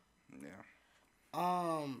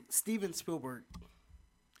 Yeah. Steven Spielberg.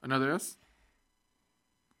 Another S.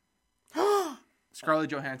 Scarlett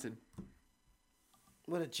Johansson.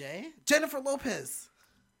 With a J? Jennifer Lopez.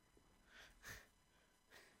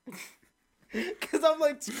 Cause I'm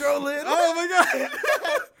like scrolling. Oh my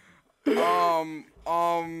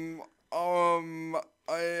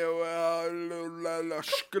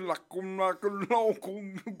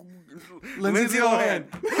Lindsay Lohan.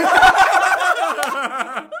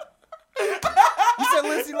 You said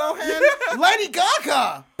Lindsay Lohan? Lady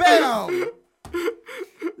Gaga. Bam.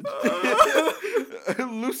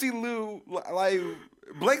 Lucy Liu,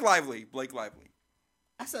 Blake Lively.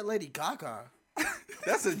 I said Lady Gaga.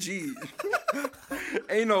 That's a G.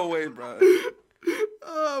 Ain't no way, bro.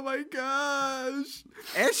 Oh my gosh.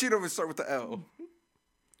 And she don't even start with the L.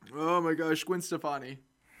 Oh my gosh. Gwen Stefani.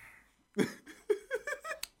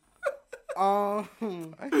 I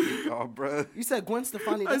hate y'all, bro. You said Gwen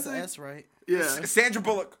Stefani. That's an said- S, right? Yeah. Sandra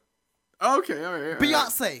Bullock. Okay. All right.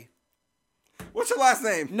 Beyonce. What's your last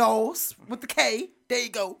name? No, with the K. There you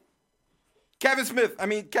go. Kevin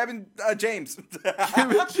James.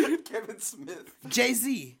 Kevin Smith.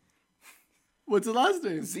 Jay-Z. What's the last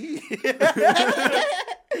name? Z.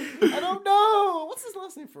 I don't know. What's his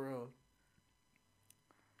last name for real?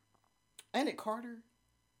 Ain't it Carter?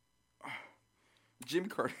 Jimmy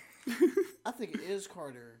Carter. I think it is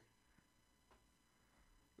Carter.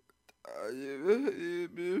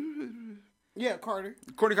 Yeah, Carter.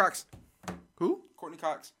 Courtney Cox. Who? Courtney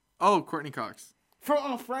Cox. Oh, Courtney Cox.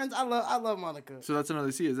 From Friends, I love Monica. So that's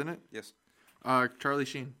another C, isn't it? Yes. Charlie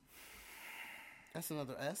Sheen. That's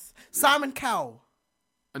another S. Simon Cowell.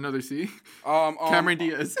 Another C. Um, Cameron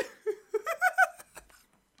Diaz.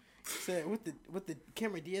 Said with the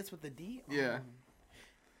Cameron Diaz with the D. Yeah.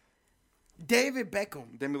 David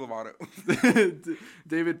Beckham. Demi Lovato.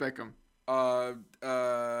 David Beckham.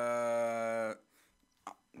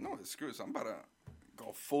 No, screw this. I'm about to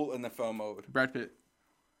go full NFL mode. Brad Pitt.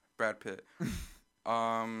 Brad Pitt.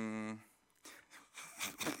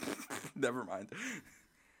 Never mind.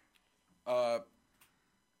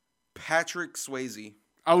 Patrick Swayze.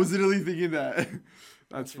 I was literally thinking that.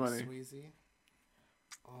 That's Patrick funny. Swayze.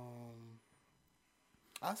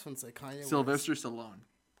 I was going to say Kanye West. Sylvester Stallone.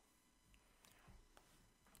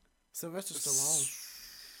 Sylvester Stallone.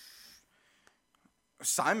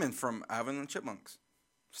 Simon from Alvin and Chipmunks.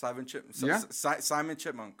 Simon Yeah. Simon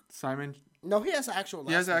Chipmunk. Simon No, he has an actual last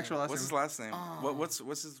He has an name. actual last What's name. his last name?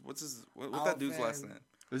 What's that dude's last name?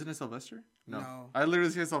 Isn't it Sylvester? No. I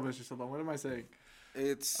literally said Sylvester. So what am I saying?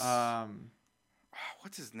 It's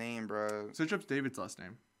what's his name, bro? Search up David's last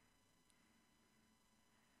name.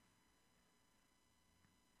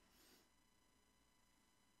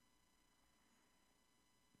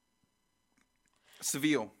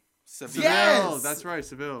 Seville. Yes! Seville. That's right,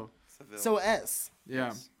 Seville. So S. Yeah,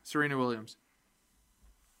 Yes. Serena Williams.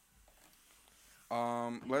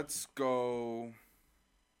 Let's go.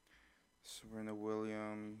 Serena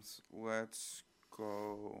Williams. Let's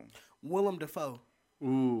go. Willem Dafoe.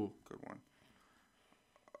 Ooh, Good one.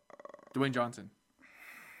 Dwayne Johnson.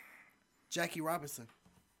 Jackie Robinson.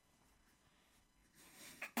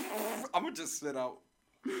 I'm gonna just sit out.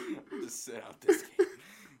 Just sit out this game.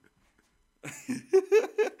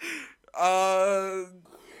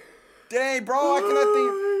 Dang, bro, I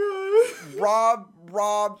cannot think.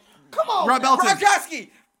 Rob. Come on, Rob Elton. Gronkowski.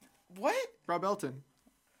 What? Rob Elton.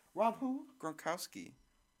 Rob who? Gronkowski.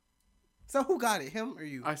 So who got it? Him or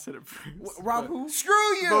you? I said it first. Rob but- who?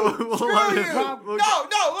 Screw you. We'll Screw let you. him- Rob- we'll- No.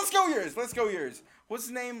 Let's go yours. What's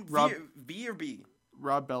his name? Rob- V or B?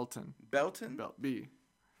 Rob Belton. Belton. B.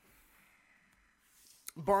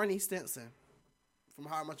 Barney Stinson. From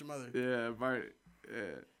How I Met Your Mother. Yeah, Bart.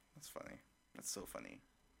 Yeah. That's funny. That's so funny.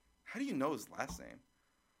 How do you know his last name?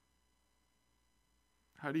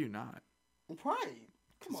 How do you not? Right.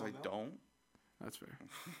 Come Because on. I now. don't. That's fair.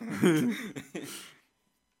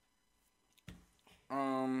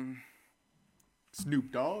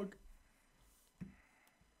 Snoop Dogg.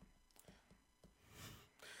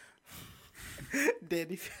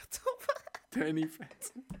 Danny Phantom. Danny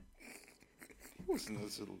Phantom. He wasn't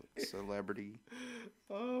a celebrity.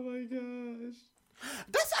 Oh my gosh.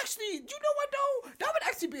 That's actually, you know what though? That would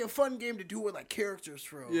actually be a fun game to do with like characters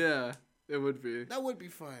from. Yeah, it would be. That would be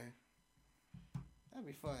fun. That'd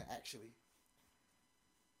be fun, actually.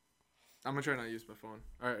 I'm gonna try not to use my phone.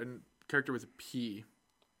 All right, and character with a P.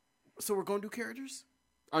 So we're gonna do characters?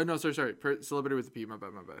 Oh no, sorry. Celebrity with a P. My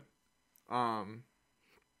bad.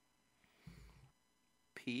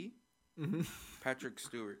 P. Mhm. Patrick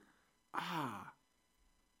Stewart. How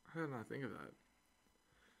did I not think of that?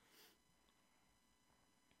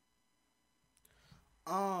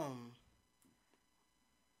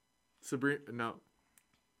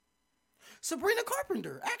 Sabrina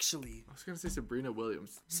Carpenter, actually. I was gonna say Sabrina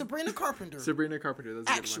Williams. Sabrina Carpenter. Sabrina Carpenter. That's a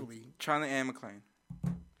good one. Actually. China Ann McClain.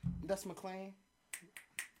 That's McClane.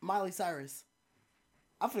 Miley Cyrus.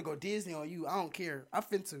 I'm finna go Disney on you. I don't care. I'm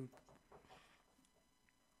finna.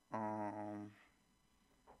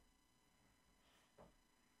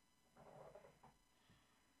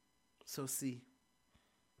 So C.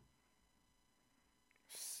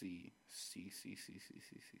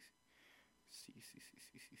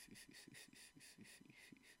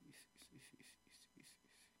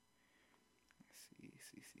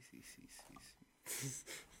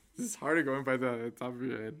 This is harder going by the top of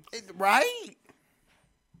your head. Right?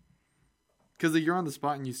 Because you're on the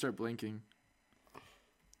spot and you start blinking.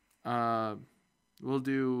 We'll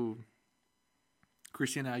do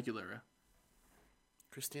Christina Aguilera.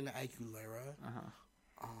 Christina Aguilera.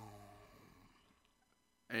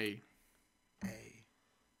 A.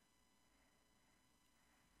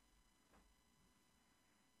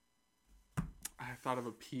 I thought of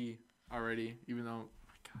a P already, even though, oh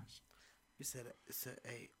my gosh. You said it's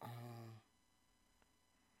a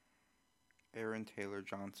Aaron Taylor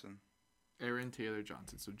Johnson. Aaron Taylor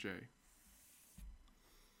Johnson, so J.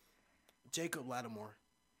 Jacob Lattimore.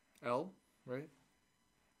 L, right?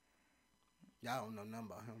 Y'all don't know nothing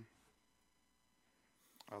about him.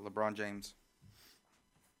 LeBron James.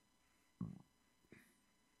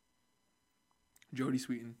 Jodie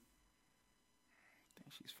Sweetin. I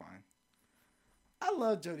think she's fine. I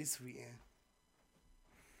love Jodie Sweetin.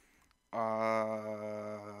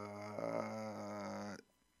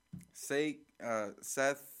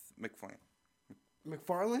 Seth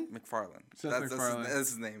MacFarlane. McFarlane? Seth That's MacFarlane. That's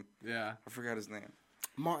his name. Yeah. I forgot his name.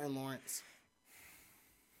 Martin Lawrence.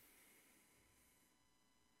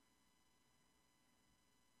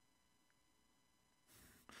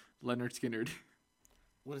 Leonard Skinner.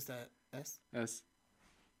 What is that? S? S.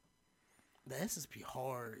 The S's be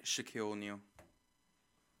hard. Shaquille O'Neal.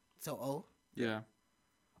 So O? Yeah.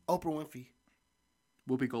 Oprah Winfrey.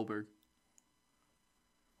 Whoopi Goldberg.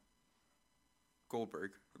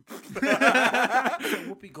 Goldberg.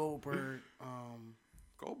 Whoopi Goldberg.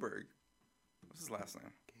 Goldberg. What's his last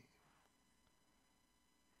name?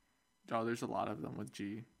 Oh, there's a lot of them with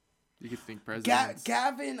G. You could think presidents.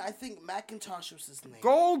 Gavin, I think McIntosh was his name.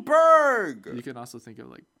 Goldberg. Goldberg. You can also think of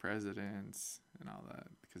like presidents and all that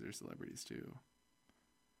because they're celebrities too.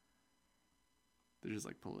 They're just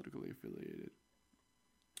like politically affiliated.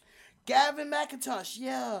 Gavin McIntosh,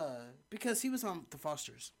 yeah, because he was on The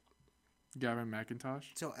Fosters. Gavin McIntosh.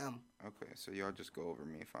 So Okay, so y'all just go over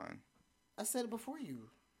me, fine. I said it before you.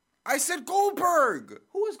 I said Goldberg.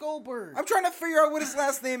 Who is Goldberg? I'm trying to figure out what his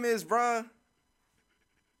last name is, bruh.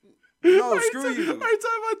 No, screw you. Are you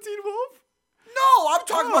talking about Teen Wolf? No, I'm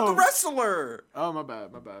talking about the Oh. wrestler. Oh, my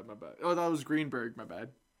bad. Oh, that was Greenberg. My bad.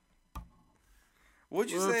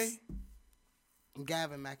 What'd you Whoops. say?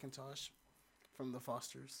 Gavin McIntosh from The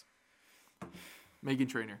Fosters. Megan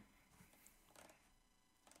Trainor.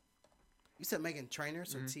 You said Megan Trainor,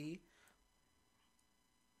 so Mm-hmm. T.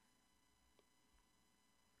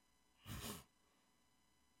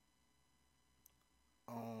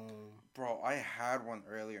 Bro, I had one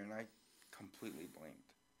earlier and I completely blinked.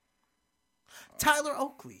 Tyler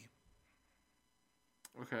Oakley.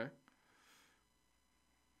 Okay.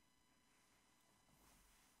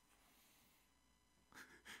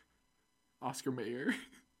 Oscar Mayer.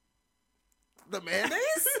 The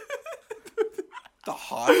mayonnaise? The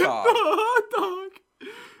hot dog. Hot dog.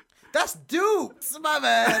 That's Dukes. My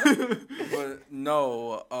bad. But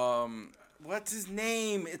no, what's his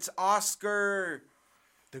name? It's Oscar.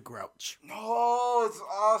 The Grouch. No, it's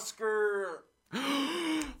Oscar.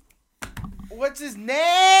 What's his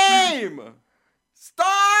name?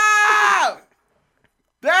 Stop!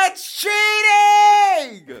 That's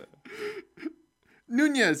cheating!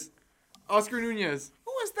 Nunez. Oscar Nunez.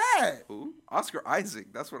 Who is that? Who? Oscar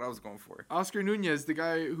Isaac. That's what I was going for. Oscar Nunez, the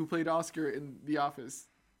guy who played Oscar in The Office.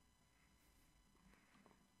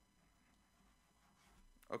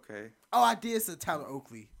 Okay. Oh, I did say Tyler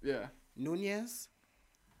Oakley. Yeah. Nunez.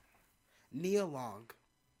 Nia Long.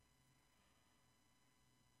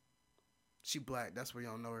 She black. That's where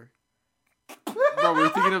y'all know her. Bro, we're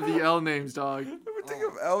thinking of the L names, dog. We're thinking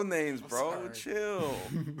of L names, bro. sorry. Chill.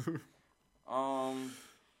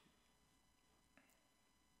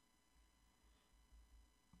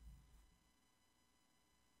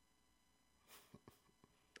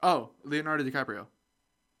 Oh, Leonardo DiCaprio.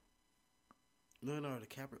 Leonardo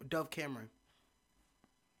DiCaprio. Dove Cameron.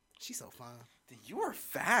 She's so fine. Dude, you are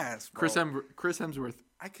fast, bro. Chris Hemsworth.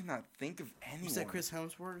 I cannot think of anyone. You said Chris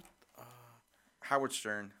Hemsworth. Howard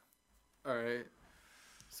Stern. All right.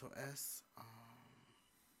 So S.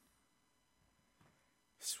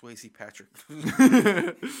 Swayze Patrick.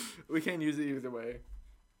 We can't use it either way.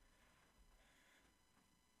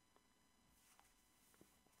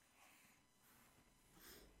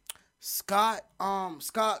 Scott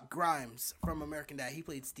Grimes from American Dad. He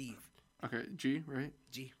played Steve. Okay, G, right?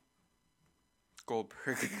 G.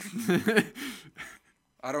 Goldberg.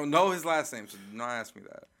 I don't know his last name, so do not ask me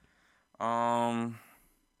that.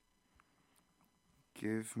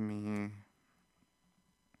 Give me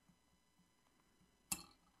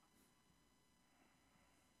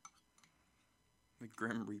the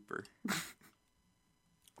Grim Reaper.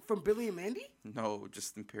 From Billy and Mandy? No,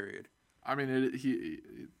 just in period. I mean, he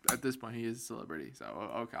at this point he is a celebrity, so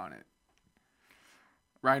I'll count it.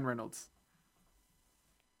 Ryan Reynolds.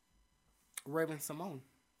 Raven Simone.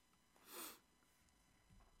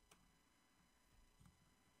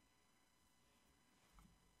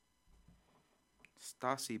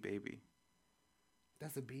 Stassi Baby.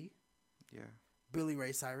 That's a B. Yeah. Billy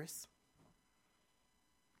Ray Cyrus.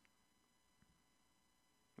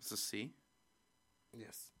 That's a C.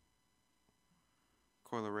 Yes.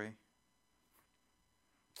 Coyle Ray.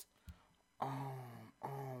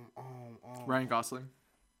 Ryan Gosling.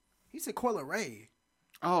 He said Coyle Ray.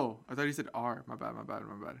 Oh, I thought he said R. My bad.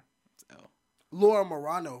 It's L. Laura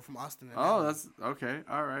Morano from Austin. And Oh, Allen. that's okay.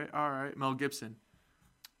 All right. Mel Gibson.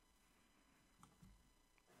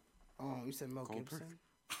 Oh, you said Mel Goldberg.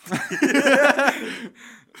 Gibson.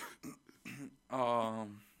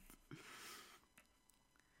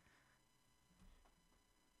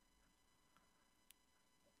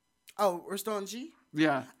 Oh, we're still on G?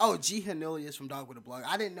 Yeah. Oh, G Hanilius from Dog with a Blog.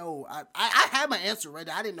 I didn't know. I had my answer ready.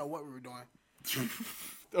 I didn't know what we were doing.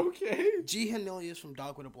 Okay. G Hanilius from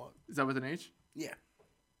Dog with a Blog. Is that with an H? Yeah.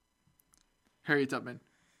 Harriet Tubman.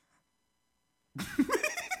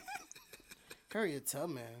 Harriet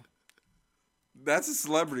Tubman. That's a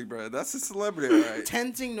celebrity, bro. That's a celebrity, all right.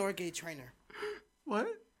 Tenzing Norgay Trainer. What?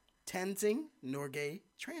 Tenzing Norgay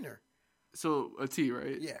Trainer. So a T,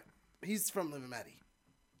 right? Yeah. He's from Liv and Maddie.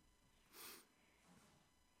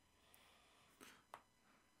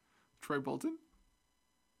 Troy Bolton.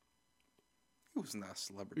 He was not a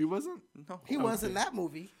celebrity. He wasn't. No. He was in that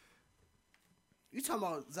movie. You talking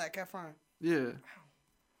about Zac Efron? Yeah.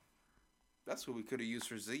 That's what we could have used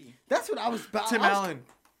for Z. That's what I was about. Tim Allen.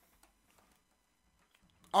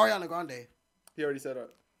 Ariana Grande. He already said it.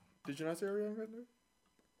 Did you not say Ariana Grande?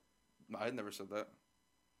 No, I never said that.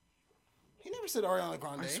 He never said Ariana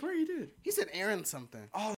Grande. I swear he did. He said Aaron something.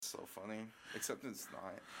 Oh, it's so funny. Except it's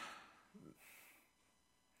not.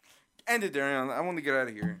 End it, Darian. I want to get out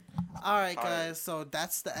of here. All right, All guys. right. So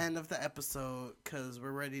that's the end of the episode because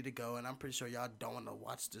we're ready to go, and I'm pretty sure y'all don't want to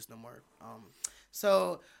watch this no more.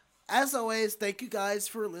 So as always, thank you guys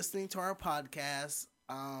for listening to our podcast.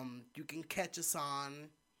 You can catch us on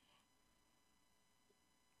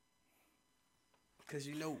because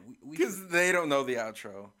we Because they don't know the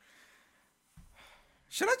outro.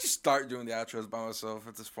 Should I just start doing the outros by myself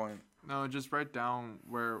at this point? No, just write down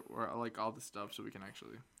where like all the stuff so we can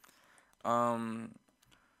actually.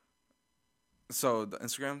 So the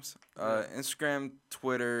Instagrams, Instagram,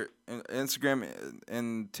 Twitter, Instagram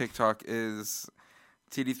and TikTok is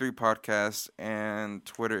TD3 Podcast, and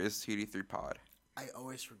Twitter is TD3 Pod. I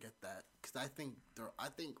always forget that because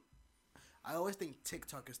I always think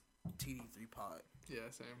TikTok is TD3 Pod, Yeah,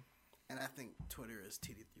 same. and I think Twitter is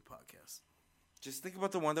TD3 Podcast. Just think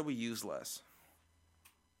about the one that we use less.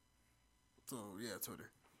 So yeah,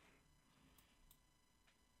 Twitter.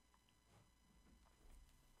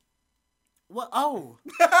 What? Oh,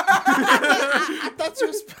 I thought you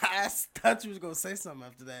was past. Thought you was gonna say something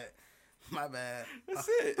after that. My bad. That's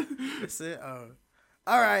it. That's it. Oh,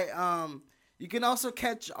 all right. You can also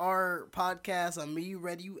catch our podcast on Me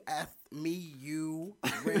Radio Athens.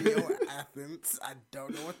 I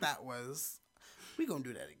don't know what that was. We gonna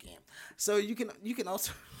do that again. So you can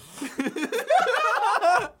also.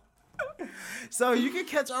 So you can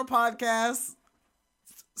catch our podcast.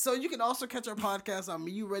 So you can also catch our podcast on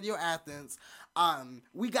Me Radio Athens.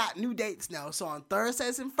 We got new dates now. So on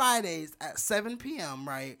Thursdays and Fridays at 7 p.m.,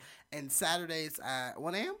 right? And Saturdays at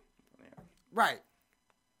 1 a.m.? Right.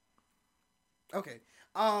 Okay.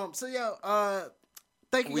 So yeah,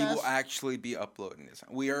 thank you We guys. will actually be uploading this.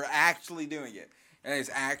 We are actually doing it. And it's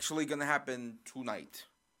actually going to happen tonight.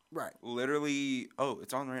 Right. Literally. Oh,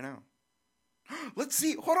 it's on right now. Let's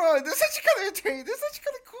see. Hold on. This is actually kind of entertaining. This is actually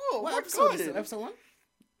kind of cool. What Oh my episode is God. it? Episode 1?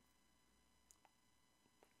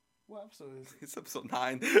 What episode is it? It's episode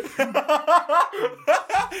 9.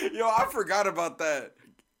 Yo, I forgot about that.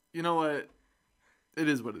 You know what? It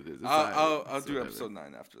is what it is. It's I'll it's do whatever. episode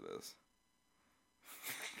 9 after this.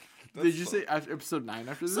 Did you say episode 9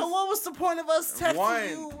 after this? So what was the point of us texting One.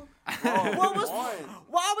 you? Why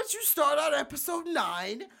Why would you start on episode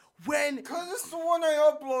 9 when... Because it's the one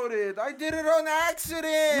I uploaded. I did it on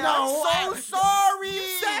accident. No, I'm so sorry. You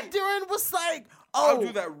sat there and was like, I'll "Oh,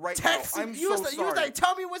 do that right text now. me." I'm You was so like, you was sorry. like,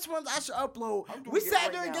 "Tell me which ones I should upload." I'm doing We it sat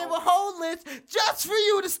right there and now. gave a whole list just for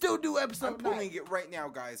you to still do I'm episode 9. pulling it right now,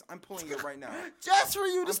 guys. I'm pulling it right now. Just for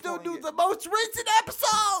you to I'm still pulling do it. the most recent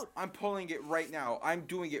episode. I'm pulling it right now. I'm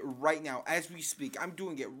doing it right now as we speak. I'm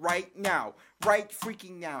doing it right now. Right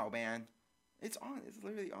freaking now, man. It's on. It's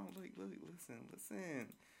literally on. Literally, listen.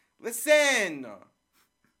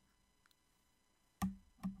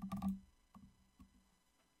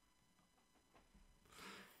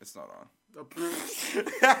 It's not on.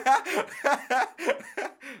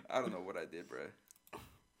 I don't know what I did, bro.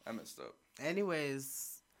 I messed up.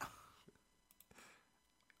 Anyways,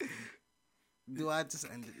 do I just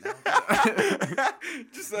end it now?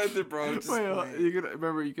 Just end it, bro. Just Wait, play it. you can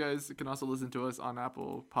remember you guys can also listen to us on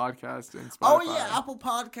Apple Podcast and Spotify. Oh yeah, Apple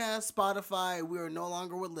Podcast, Spotify. We are no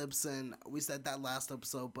longer with Libsyn. We said that last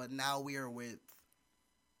episode, but now we are with.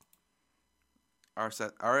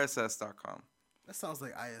 RSS.com. That sounds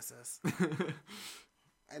like ISS.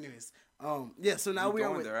 Anyways, yeah. So now we are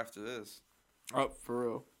going with. there after this. Oh, for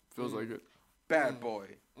real. Feels like it. Bad boy.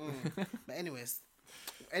 But anyways,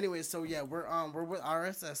 so yeah, we're with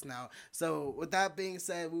RSS now. So with that being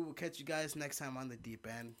said, we will catch you guys next time on the deep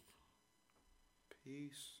end.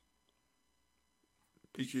 Peace.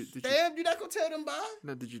 Did you Damn, you not gonna tell them bye?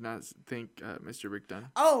 no, did you not thank Mr. Rick Dunn?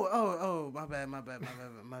 Oh, my bad.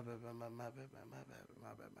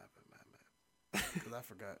 Because I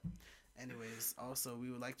forgot. Anyways, also we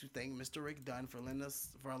would like to thank Mr. Rick Dunn for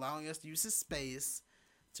allowing us to use his space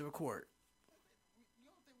to record.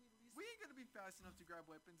 We ain't gonna be fast enough to grab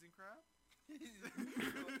weapons and crap.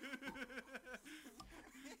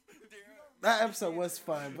 That episode was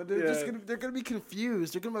fun, but they're Yeah. they're gonna be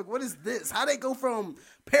confused. They're gonna be like, "What is this? How they go from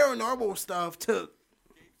paranormal stuff to?"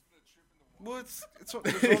 Well,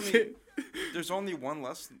 there's only one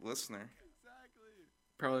listener.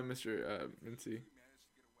 Probably Mr. Mincy.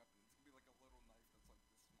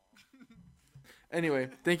 Anyway,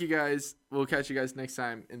 thank you guys. We'll catch you guys next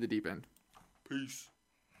time in the deep end. Peace.